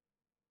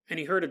 And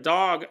he heard a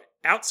dog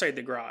outside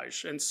the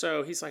garage. And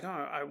so he's like, oh,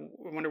 I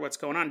wonder what's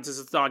going on. Does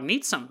this dog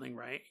need something,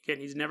 right? Again,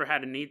 he's never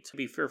had a need to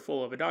be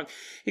fearful of a dog.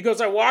 He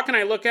goes, I walk and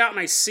I look out and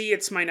I see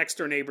it's my next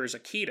door neighbor's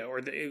Akita,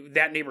 or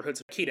that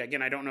neighborhood's Akita.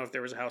 Again, I don't know if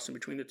there was a house in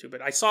between the two,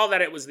 but I saw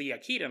that it was the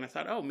Akita and I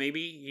thought, oh,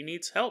 maybe he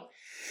needs help.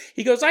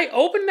 He goes, I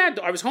opened that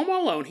door. I was home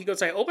all alone. He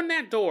goes, I opened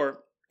that door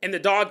and the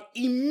dog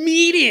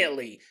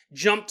immediately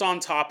jumped on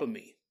top of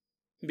me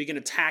and began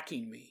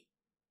attacking me.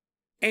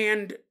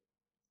 And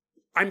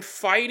I'm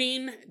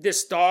fighting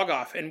this dog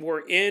off, and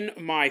we're in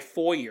my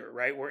foyer,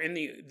 right? We're in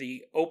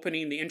the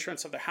opening, the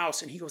entrance of the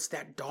house, and he goes,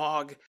 that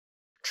dog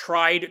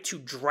tried to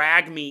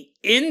drag me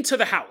into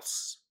the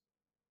house.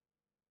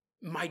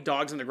 My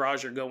dogs in the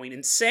garage are going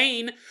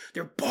insane.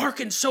 They're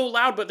barking so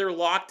loud, but they're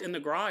locked in the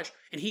garage.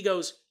 And he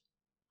goes,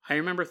 I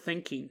remember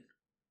thinking,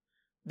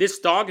 this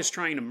dog is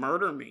trying to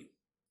murder me.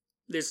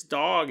 This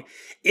dog,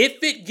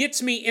 if it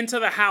gets me into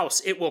the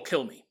house, it will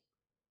kill me.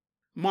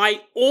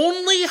 My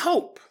only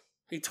hope,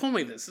 he told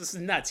me this is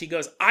nuts. He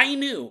goes, I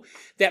knew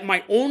that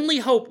my only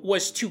hope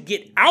was to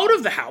get out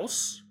of the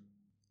house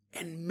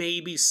and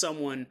maybe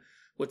someone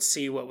would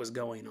see what was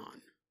going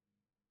on.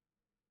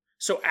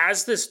 So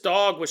as this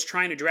dog was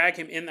trying to drag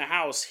him in the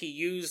house, he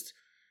used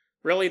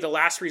really the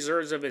last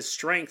reserves of his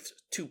strength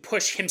to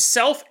push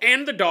himself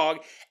and the dog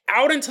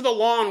out into the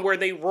lawn, where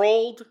they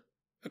rolled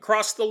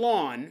across the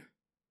lawn,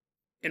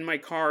 and my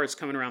car is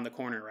coming around the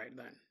corner right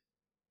then.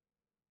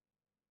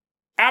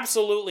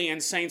 Absolutely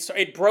insane. So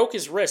it broke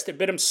his wrist. It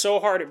bit him so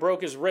hard it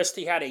broke his wrist.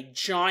 He had a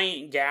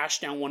giant gash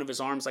down one of his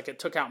arms, like it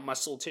took out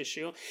muscle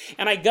tissue.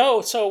 And I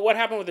go, so what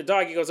happened with the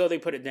dog? He goes, oh, they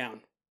put it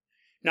down.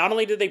 Not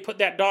only did they put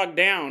that dog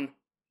down,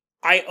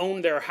 I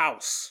own their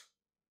house.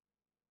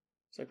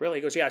 It's like, really?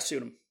 He goes, yeah, I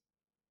sued him.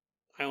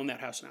 I own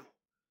that house now.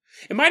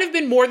 It might have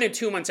been more than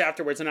 2 months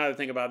afterwards, another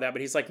thing about that,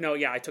 but he's like, no,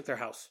 yeah, I took their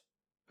house.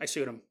 I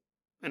sued him,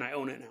 and I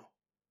own it now.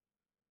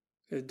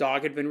 The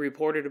dog had been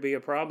reported to be a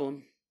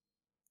problem.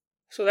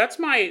 So that's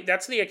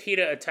the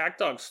Akita attack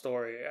dog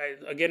story.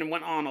 Again, it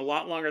went on a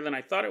lot longer than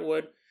I thought it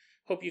would.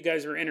 Hope you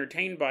guys were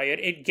entertained by it.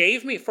 It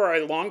gave me, for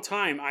a long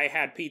time, I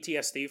had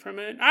PTSD from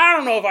it. I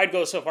don't know if I'd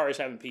go so far as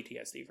having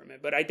PTSD from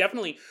it, but I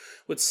definitely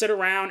would sit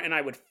around and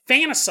I would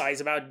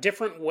fantasize about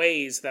different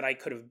ways that I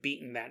could have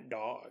beaten that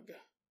dog.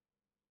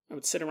 I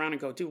would sit around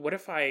and go, dude, what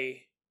if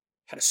I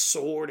had a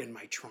sword in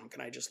my trunk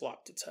and I just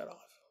lopped its head off?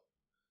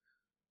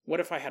 What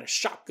if I had a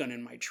shotgun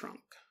in my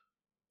trunk?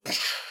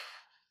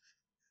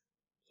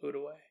 Blew it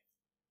away.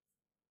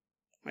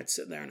 I'd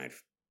sit there and I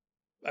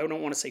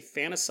don't want to say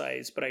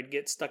fantasize, but I'd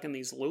get stuck in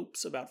these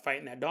loops about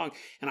fighting that dog.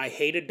 And I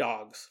hated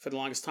dogs for the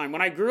longest time.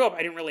 When I grew up,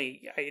 I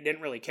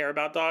didn't really care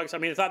about dogs. I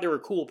mean, I thought they were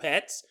cool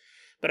pets,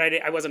 but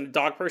I wasn't a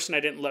dog person. I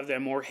didn't love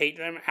them or hate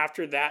them.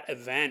 After that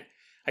event,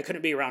 I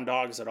couldn't be around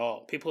dogs at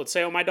all. People would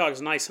say, oh, my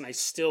dog's nice, and I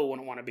still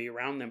wouldn't want to be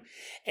around them.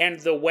 And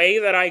the way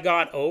that I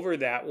got over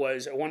that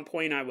was, at one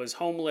point I was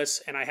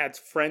homeless, and I had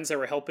friends that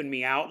were helping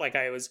me out. Like,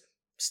 I was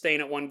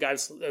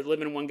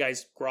living in one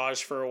guy's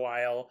garage for a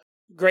while.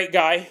 Great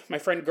guy, my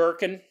friend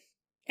Gherkin.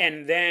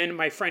 And then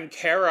my friend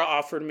Kara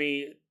offered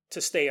me to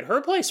stay at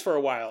her place for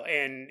a while.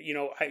 And,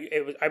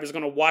 I was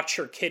going to watch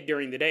her kid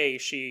during the day.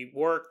 She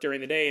worked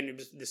during the day, and it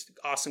was this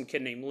awesome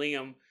kid named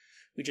Liam.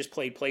 We just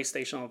played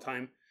PlayStation all the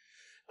time.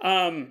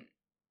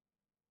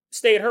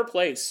 Stay at her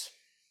place.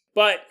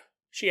 But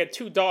she had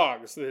two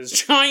dogs. This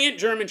giant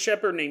German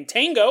Shepherd named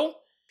Tango.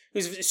 He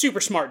was a super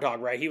smart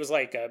dog, right? He was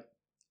like a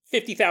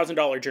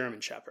 $50,000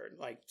 German Shepherd,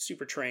 like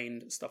super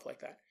trained and stuff like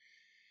that.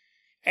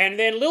 And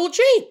then little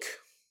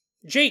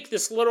Jake,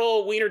 this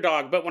little wiener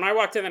dog. But when I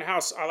walked in the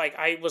house,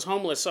 I was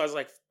homeless, so I was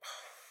like, oh,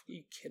 are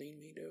you kidding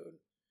me, dude?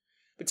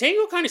 But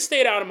Tango kind of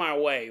stayed out of my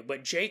way.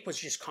 But Jake was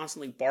just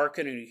constantly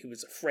barking, and he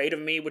was afraid of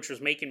me, which was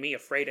making me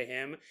afraid of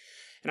him.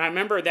 And I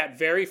remember that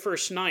very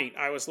first night,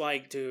 I was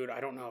like, dude, I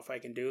don't know if I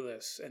can do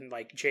this. And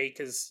like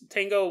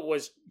Tango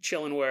was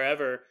chilling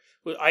wherever.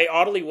 I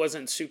oddly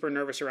wasn't super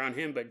nervous around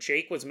him, but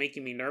Jake was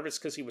making me nervous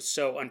because he was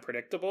so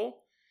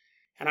unpredictable.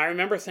 And I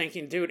remember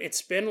thinking, dude,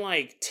 it's been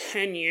like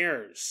 10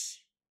 years.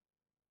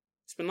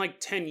 It's been like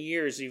 10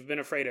 years you've been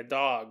afraid of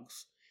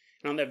dogs.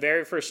 And on that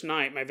very first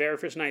night, my very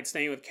first night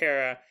staying with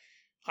Kara,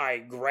 I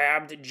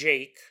grabbed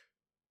Jake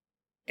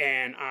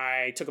and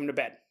I took him to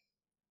bed.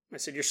 I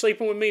said, you're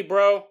sleeping with me,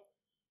 bro?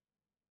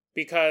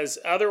 Because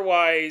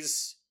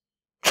otherwise,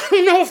 I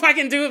don't know if I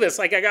can do this.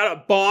 Like, I got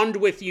to bond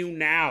with you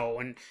now.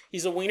 And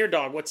he's a wiener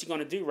dog. What's he going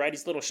to do, right?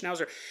 He's a little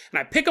schnauzer. And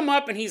I pick him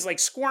up and he's like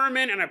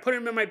squirming, and I put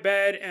him in my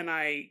bed and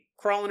I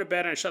crawl into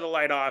bed and I shut the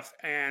light off.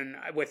 And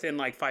within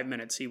like 5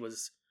 minutes, he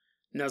was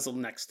nuzzled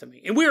next to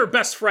me. And we were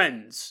best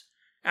friends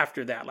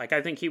after that. Like,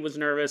 I think he was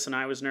nervous and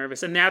I was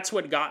nervous. And that's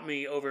what got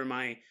me over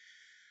my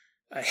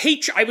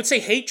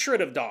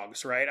hatred of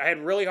dogs, right? I had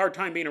a really hard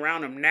time being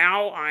around them.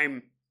 Now I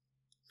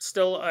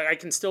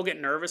can still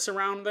get nervous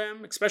around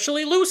them,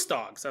 especially loose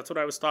dogs. That's what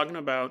I was talking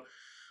about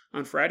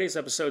on Friday's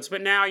episodes.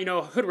 But now,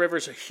 Hood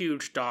River's a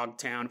huge dog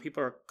town.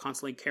 People are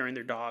constantly carrying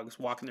their dogs,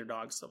 walking their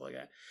dogs, stuff like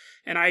that.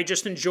 And I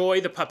just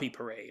enjoy the puppy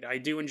parade. I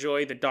do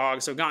enjoy the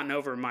dogs. I've gotten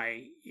over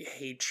my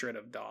hatred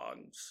of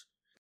dogs.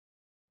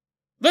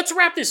 Let's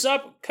wrap this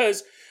up,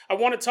 because I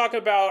want to talk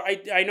about,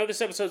 I know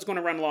this episode's going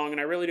to run long,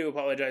 and I really do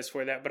apologize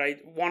for that, but I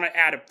want to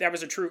add, that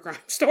was a true crime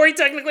story,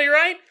 technically,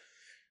 right?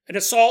 An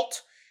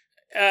assault.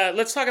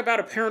 Let's talk about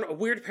a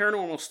weird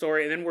paranormal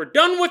story, and then we're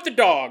done with the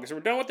dogs.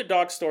 We're done with the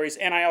dog stories,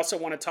 and I also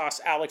want to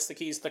toss Alex the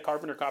keys to the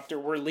Carpenter Copter.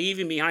 We're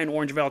leaving behind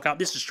Orangevale, California.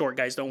 This is short,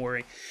 guys, don't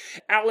worry.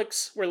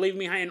 Alex, we're leaving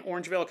behind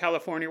Orangevale,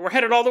 California. We're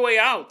headed all the way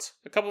out,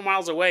 a couple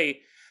miles away,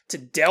 to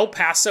Del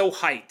Paso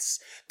Heights.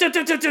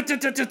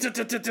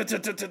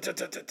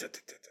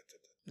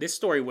 This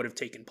story would have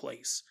taken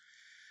place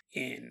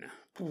in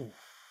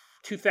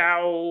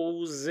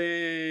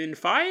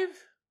 2005?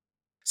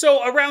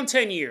 So around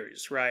 10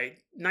 years, right?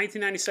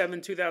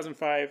 1997,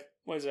 2005,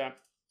 what is that?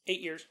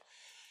 8 years.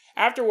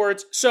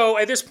 Afterwards, so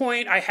at this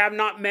point, I have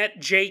not met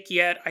Jake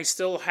yet. I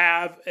still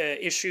have an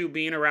issue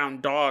being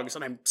around dogs,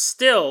 and I'm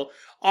still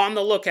on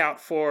the lookout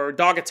for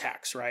dog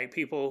attacks, right?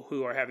 People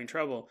who are having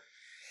trouble.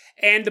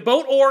 And the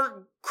boat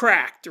oar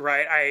cracked,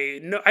 right? I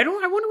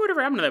wonder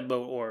whatever happened to that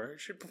boat oar. I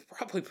should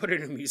probably put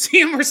it in a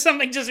museum or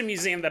something, just a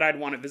museum that I'd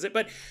want to visit.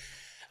 But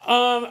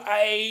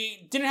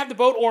I didn't have the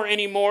boat oar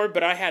anymore,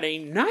 but I had a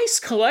nice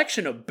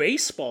collection of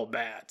baseball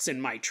bats in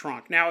my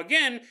trunk. Now,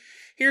 again,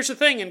 here's the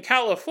thing. In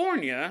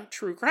California,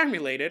 true crime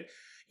related,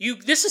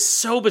 this is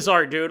so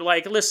bizarre, dude.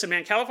 Like, listen,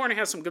 man, California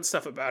has some good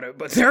stuff about it,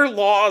 but their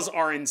laws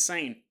are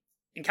insane.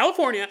 In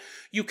California,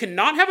 you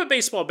cannot have a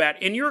baseball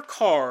bat in your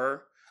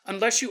car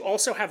unless you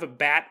also have a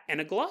bat and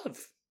a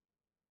glove.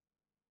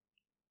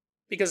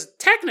 Because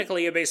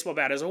technically a baseball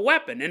bat is a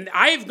weapon. And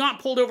I've got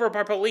pulled over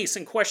by police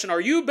and questioned,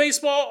 are you a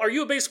baseball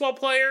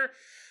player? I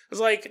was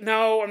like,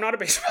 no, I'm not a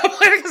baseball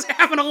player because I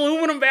have an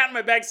aluminum bat in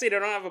my backseat. I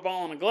don't have a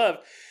ball and a glove.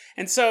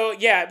 And so,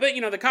 yeah, but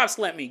the cops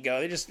let me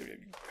go. They just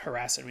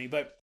harassing me.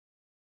 But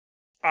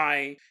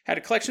I had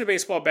a collection of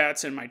baseball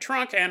bats in my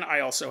trunk, and I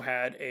also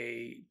had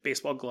a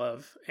baseball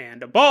glove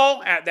and a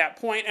ball at that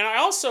point. And I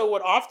also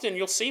would often,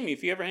 you'll see me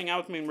if you ever hang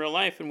out with me in real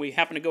life and we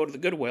happen to go to the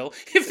Goodwill,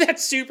 if that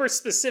super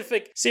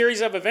specific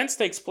series of events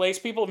takes place,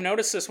 people have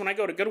noticed this when I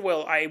go to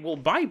Goodwill, I will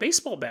buy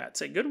baseball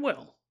bats at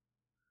Goodwill.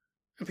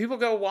 And people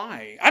go,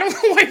 why? I don't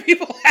know why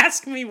people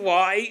ask me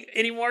why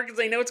anymore, because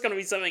they know it's going to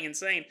be something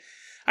insane.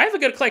 I have a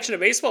good collection of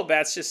baseball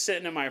bats just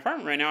sitting in my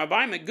apartment right now. I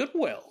buy them at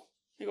Goodwill.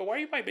 They go, why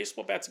do you buy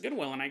baseball bats at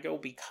Goodwill? And I go,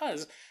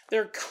 because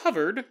they're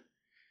covered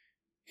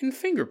in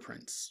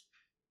fingerprints.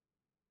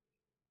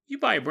 You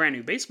buy a brand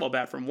new baseball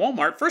bat from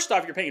Walmart, first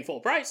off, you're paying full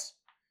price.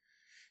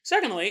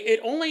 Secondly, it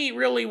only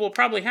really will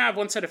probably have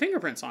one set of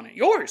fingerprints on it,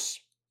 yours.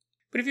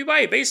 But if you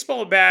buy a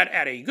baseball bat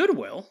at a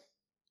Goodwill,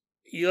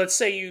 let's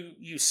say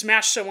you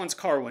smash someone's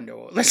car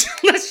window.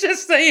 Let's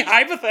just say,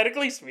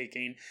 hypothetically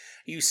speaking,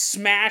 you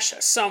smash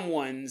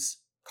someone's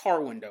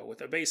car window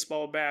with a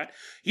baseball bat.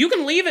 You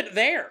can leave it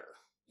there.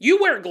 You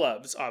wear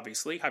gloves,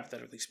 obviously,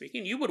 hypothetically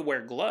speaking. You would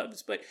wear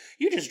gloves, but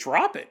you just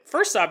drop it.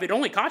 First off, it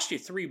only cost you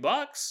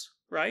 $3,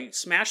 right?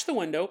 Smash the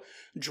window,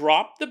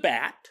 drop the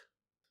bat,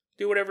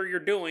 do whatever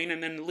you're doing,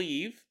 and then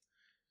leave.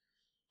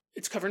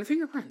 It's covered in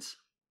fingerprints.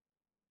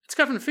 It's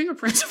covered in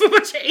fingerprints of a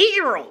bunch of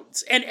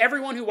 8-year-olds. And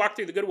everyone who walked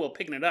through the Goodwill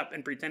picking it up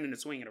and pretending to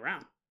swing it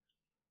around.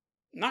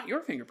 Not your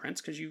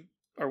fingerprints, because you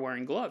are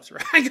wearing gloves,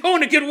 right? I go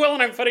into Goodwill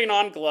and I'm putting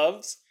on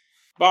gloves.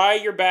 Buy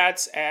your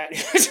bats at...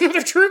 It's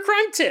another true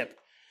crime tip.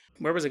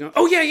 Where was I going?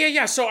 Oh,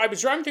 yeah. So I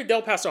was driving through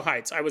Del Paso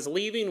Heights. I was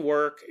leaving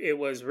work. It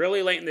was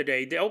really late in the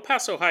day. Del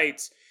Paso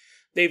Heights,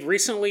 they've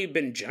recently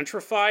been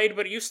gentrified,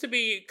 but it used to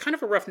be kind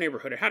of a rough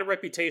neighborhood. It had a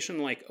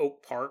reputation like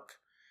Oak Park,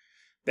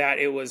 that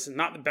it was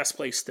not the best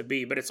place to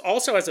be. But it's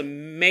also as a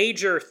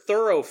major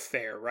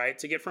thoroughfare, right?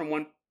 To get from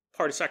one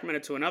part of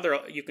Sacramento to another,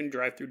 you can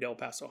drive through Del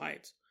Paso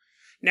Heights.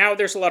 Now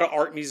there's a lot of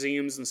art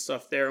museums and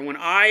stuff there. And when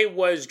I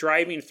was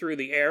driving through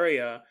the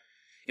area,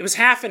 it was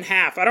half and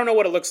half. I don't know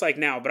what it looks like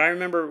now, but I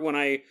remember when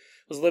I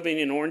was living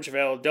in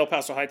Orangevale, Del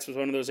Paso Heights was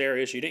one of those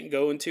areas you didn't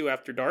go into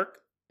after dark,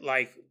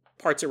 like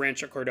parts of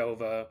Rancho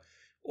Cordova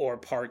or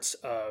parts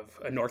of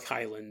North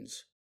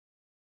Highlands.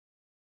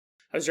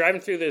 I was driving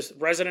through this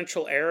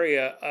residential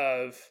area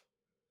of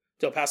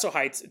Del Paso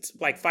Heights. It's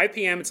like 5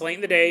 p.m. It's late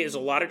in the day. There's a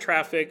lot of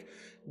traffic.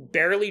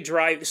 Barely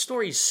drive. The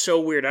story is so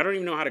weird. I don't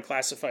even know how to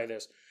classify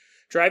this.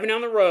 Driving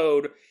down the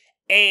road,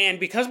 and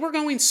because we're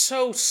going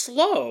so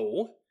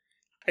slow,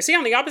 I see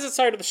on the opposite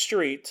side of the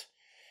street,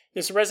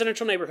 this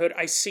residential neighborhood,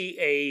 I see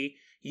a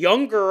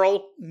young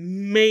girl,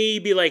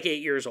 maybe like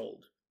 8 years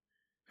old.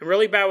 I'm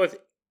really bad with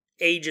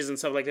ages and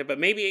stuff like that, but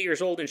maybe 8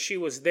 years old, and she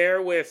was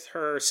there with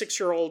her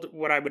 6-year-old,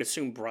 what I would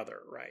assume brother,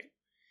 right?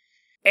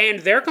 And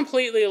they're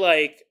completely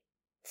like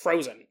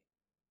frozen.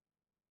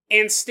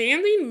 And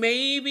standing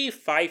maybe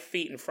 5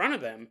 feet in front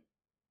of them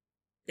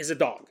is a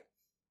dog.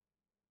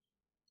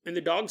 And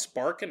the dog's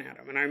barking at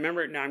him. And I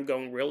remember now I'm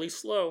going really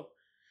slow.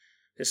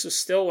 This was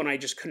still when I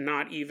just could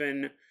not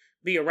even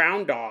be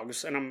around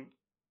dogs, and I'm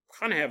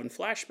kind of having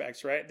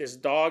flashbacks, right? This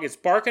dog is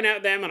barking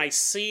at them, and I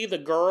see the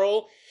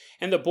girl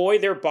and the boy,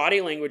 their body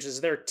language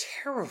is they're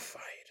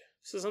terrified.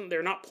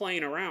 They're not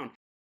playing around.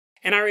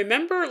 And I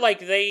remember like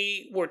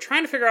they were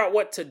trying to figure out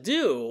what to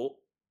do.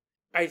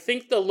 I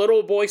think the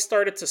little boy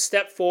started to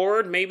step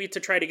forward, maybe to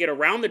try to get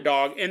around the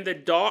dog, and the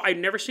dog, I'd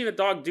never seen a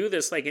dog do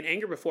this like in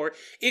anger before.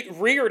 It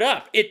reared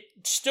up. It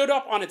stood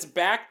up on its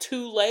back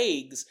 2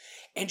 legs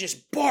and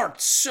just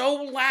barked so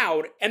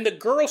loud, and the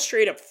girl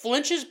straight up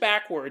flinches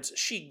backwards.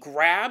 She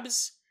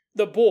grabs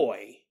the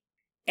boy,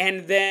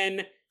 and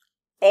then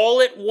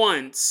all at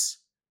once,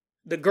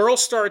 the girl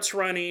starts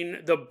running,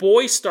 the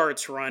boy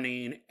starts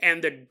running,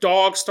 and the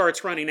dog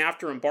starts running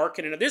after him,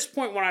 barking. And at this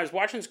point, when I was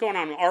watching this going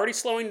on, I'm already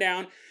slowing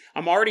down.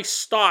 I'm already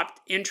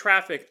stopped in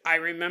traffic. I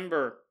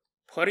remember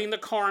putting the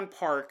car in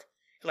park,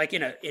 like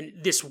in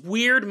this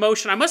weird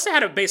motion. I must have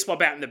had a baseball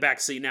bat in the back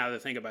seat now that I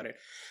think about it.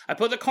 I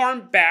put the car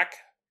in back,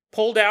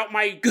 pulled out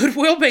my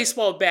Goodwill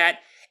baseball bat,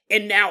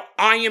 and now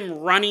I am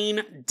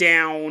running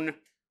down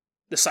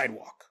the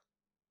sidewalk.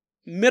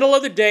 Middle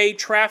of the day,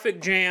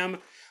 traffic jam,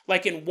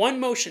 like in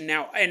one motion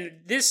now. And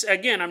this,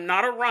 again, I'm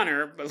not a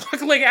runner, but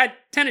luckily I had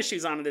tennis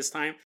shoes on at this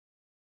time.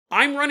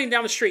 I'm running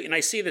down the street and I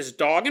see this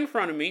dog in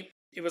front of me.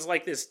 It was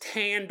like this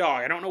tan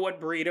dog. I don't know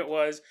what breed it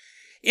was.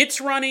 It's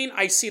running.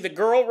 I see the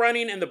girl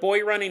running and the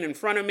boy running in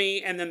front of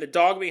me, and then the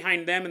dog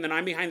behind them, and then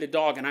I'm behind the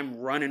dog, and I'm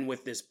running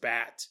with this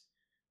bat.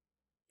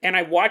 And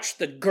I watched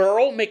the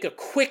girl make a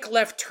quick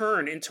left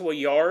turn into a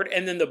yard,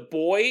 and then the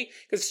boy,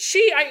 because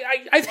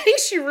I think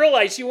she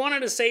realized she wanted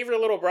to save her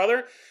little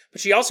brother,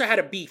 but she also had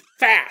to be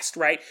fast,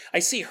 right? I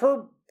see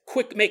her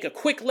make a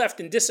quick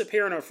left and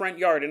disappear in her front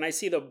yard, and I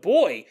see the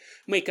boy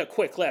make a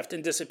quick left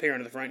and disappear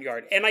into the front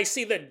yard, and I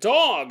see the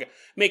dog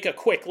make a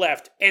quick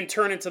left and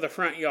turn into the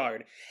front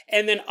yard,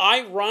 and then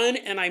I run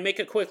and I make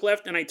a quick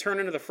left and I turn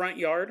into the front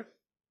yard.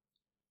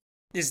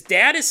 This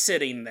dad is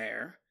sitting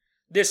there.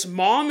 This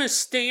mom is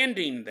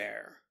standing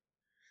there.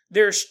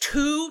 There's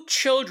 2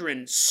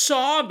 children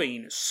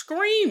sobbing,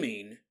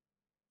 screaming.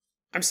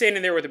 I'm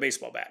standing there with a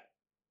baseball bat.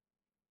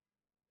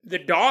 The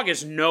dog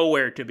is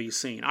nowhere to be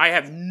seen. I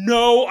have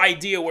no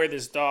idea where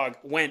this dog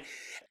went.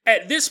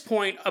 At this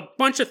point, a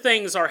bunch of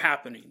things are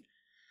happening.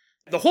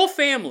 The whole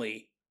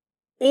family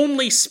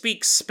only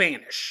speaks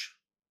Spanish.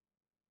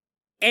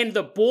 And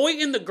the boy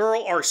and the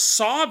girl are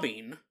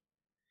sobbing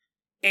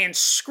and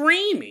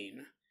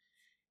screaming.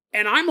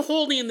 And I'm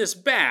holding this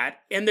bat,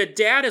 and the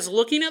dad is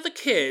looking at the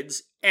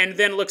kids and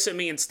then looks at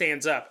me and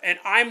stands up. And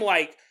I'm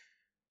like,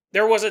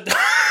 there was a...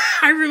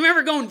 I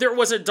remember going, there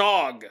was a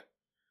dog.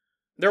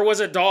 There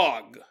was a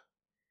dog.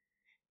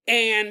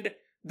 And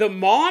the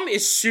mom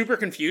is super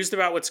confused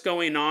about what's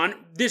going on.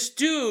 This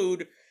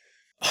dude...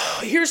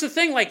 Here's the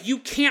thing, like, you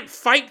can't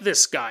fight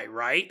this guy,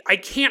 right? I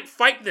can't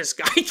fight this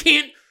guy. I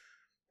can't...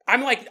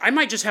 I'm like, I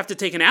might just have to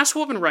take an ass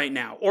whooping right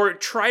now or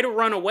try to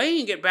run away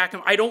and get back.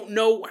 I don't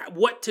know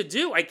what to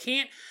do. I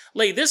can't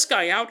lay this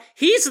guy out.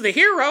 He's the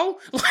hero.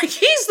 Like,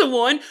 he's the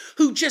one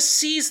who just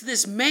sees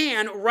this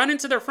man run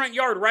into their front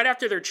yard right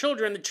after their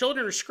children. The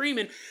children are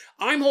screaming.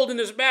 I'm holding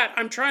this bat.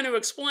 I'm trying to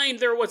explain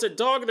there was a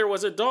dog. There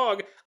was a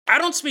dog. I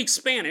don't speak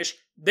Spanish.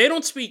 They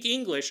don't speak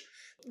English.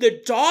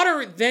 The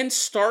daughter then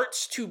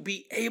starts to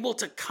be able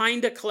to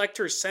kind of collect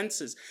her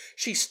senses.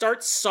 She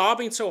starts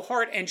sobbing so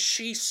hard, and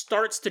she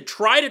starts to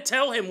try to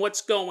tell him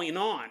what's going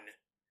on.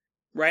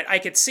 Right? I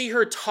could see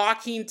her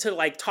talking to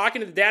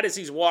the dad as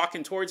he's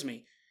walking towards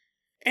me.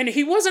 And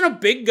he wasn't a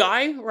big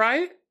guy,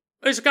 right?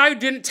 This guy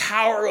didn't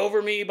tower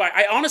over me.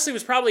 I honestly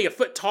was probably a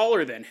foot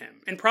taller than him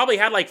and probably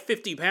had like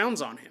 50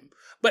 pounds on him.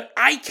 But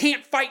I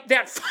can't fight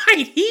that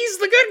fight. He's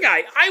the good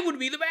guy. I would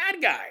be the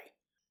bad guy.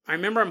 I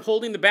remember I'm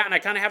holding the bat, and I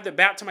kind of have the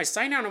bat to my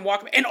side now, and I'm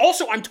walking. And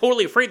also, I'm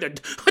totally afraid that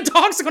a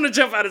dog's going to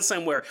jump out of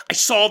somewhere. I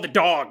saw the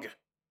dog.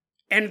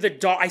 And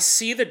I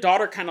see the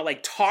daughter kind of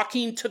like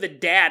talking to the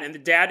dad, and the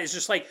dad is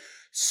just like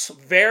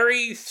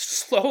very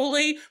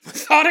slowly,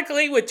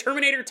 methodically, with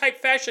Terminator-type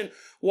fashion,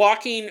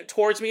 walking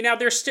towards me. Now,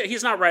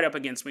 he's not right up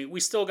against me. We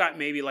still got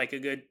maybe like a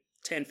good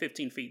 10,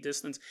 15 feet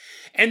distance.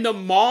 And the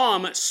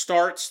mom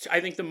starts,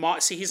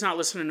 he's not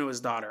listening to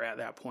his daughter at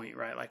that point,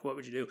 right? Like, what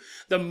would you do?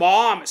 The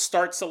mom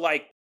starts to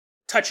like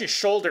touch his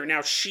shoulder.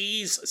 Now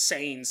she's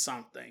saying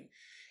something.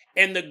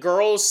 And the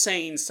girl's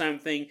saying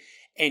something.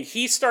 And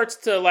he starts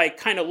to like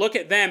kind of look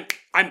at them.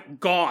 I'm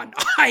gone.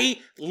 I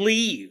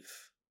leave.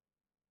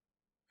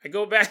 I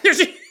go back.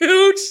 There's a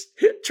huge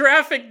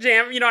traffic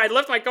jam. I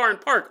left my car in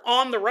park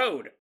on the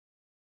road.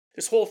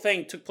 This whole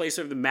thing took place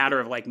over the matter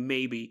of like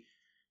maybe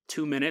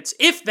 2 minutes.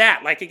 If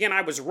that, like again,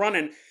 I was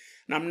running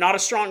and I'm not a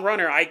strong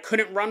runner. I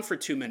couldn't run for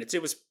 2 minutes.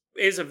 It was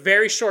a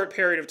very short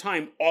period of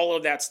time. All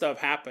of that stuff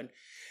happened.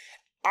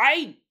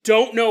 I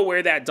don't know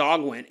where that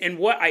dog went. And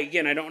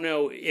I don't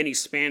know any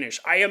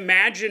Spanish. I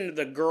imagine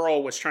the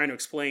girl was trying to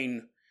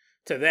explain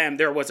to them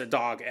there was a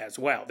dog as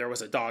well. There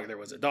was a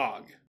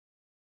dog.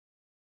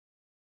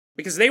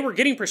 Because they were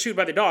getting pursued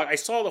by the dog. I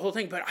saw the whole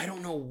thing, but I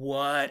don't know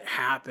what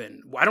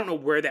happened. I don't know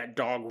where that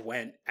dog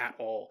went at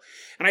all.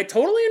 And I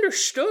totally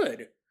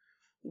understood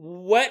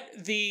what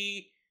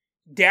the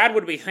dad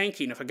would be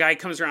thinking if a guy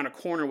comes around a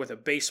corner with a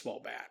baseball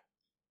bat.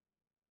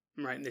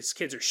 Right, and these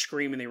kids are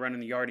screaming, they run in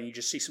the yard, and you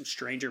just see some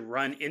stranger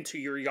run into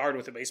your yard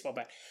with a baseball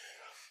bat.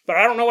 But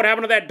I don't know what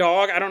happened to that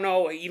dog. I don't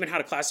know even how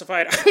to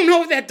classify it. I don't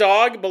know if that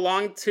dog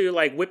belonged to,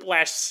 like,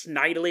 Whiplash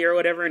Snidely or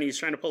whatever, and he's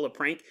trying to pull a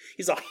prank.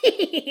 He's all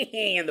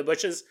in the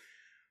bushes.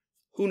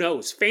 Who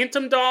knows?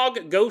 Phantom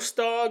dog, ghost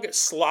dog,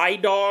 sly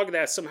dog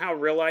that somehow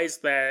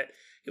realized that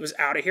it was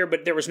out of here,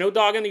 but there was no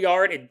dog in the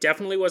yard. It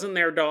definitely wasn't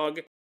their dog.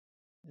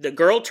 The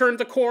girl turned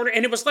the corner,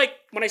 and it was like,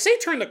 when I say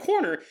turn the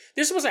corner,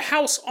 this was a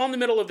house on the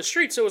middle of the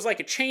street, so it was like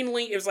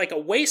it was like a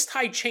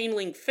waist-high chain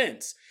link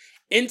fence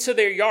into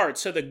their yard.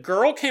 So the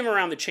girl came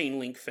around the chain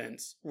link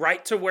fence,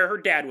 right to where her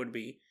dad would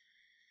be.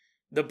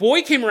 The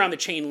boy came around the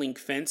chain link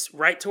fence,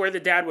 right to where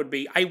the dad would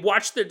be. I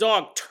watched the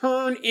dog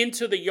turn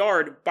into the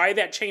yard by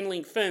that chain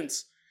link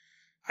fence.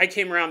 I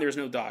came around, there was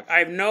no dog. I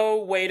have no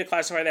way to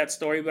classify that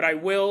story, but I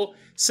will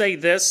say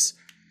this.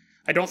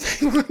 I don't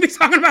think we're going to be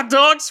talking about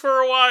dogs for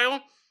a while.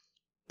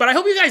 But I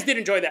hope you guys did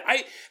enjoy that.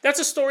 That's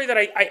a story that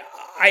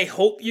I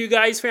hope you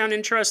guys found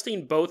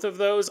interesting, both of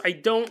those. I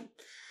don't,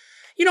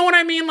 you know what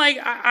I mean? Like,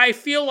 I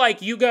feel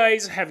like you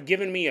guys have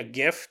given me a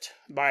gift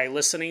by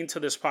listening to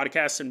this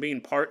podcast and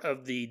being part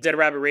of the Dead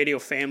Rabbit Radio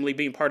family,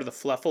 being part of the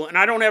Fluffle. And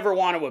I don't ever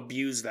want to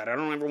abuse that. I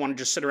don't ever want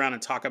to just sit around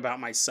and talk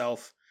about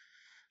myself.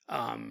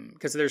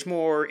 Because there's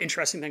more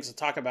interesting things to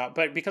talk about.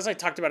 But because I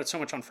talked about it so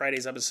much on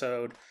Friday's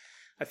episode,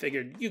 I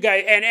figured you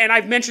guys, and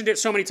I've mentioned it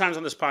so many times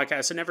on this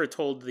podcast, I never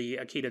told the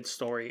Akita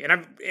story.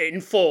 And in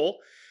full,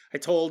 I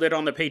told it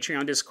on the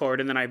Patreon Discord,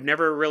 and then I've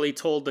never really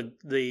told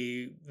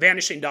the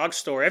Vanishing Dog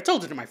story. I've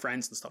told it to my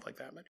friends and stuff like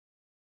that, but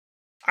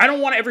I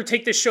don't want to ever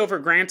take this show for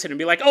granted and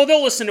be like, oh,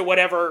 they'll listen to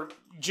whatever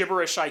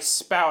gibberish I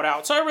spout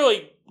out. So I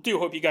really do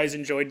hope you guys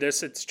enjoyed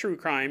this. It's true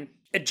crime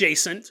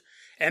adjacent.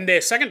 And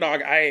the second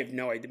dog, I have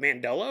no idea.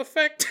 Mandela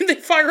effect? Did they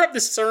fire up the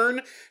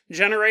CERN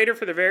generator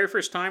for the very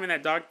first time and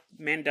that dog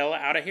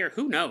Mandela out of here?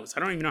 Who knows? I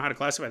don't even know how to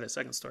classify that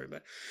second story,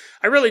 but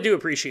I really do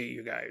appreciate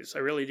you guys. I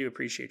really do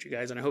appreciate you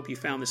guys, and I hope you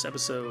found this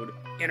episode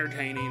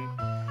entertaining.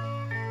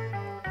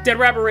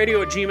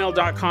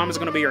 DeadRabbitRadio@gmail.com is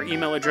going to be our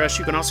email address.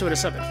 You can also hit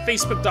us up at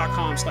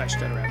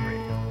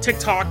Facebook.com/DeadRabbitRadio.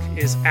 TikTok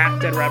is at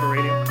Dead Rabbit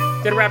Radio.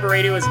 Dead Rabbit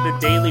Radio is the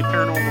daily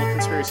paranormal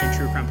conspiracy and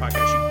true crime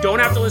podcast. You don't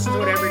have to listen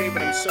to it every day,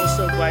 but I'm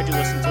so glad you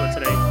listened to it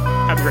today.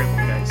 Have a great one.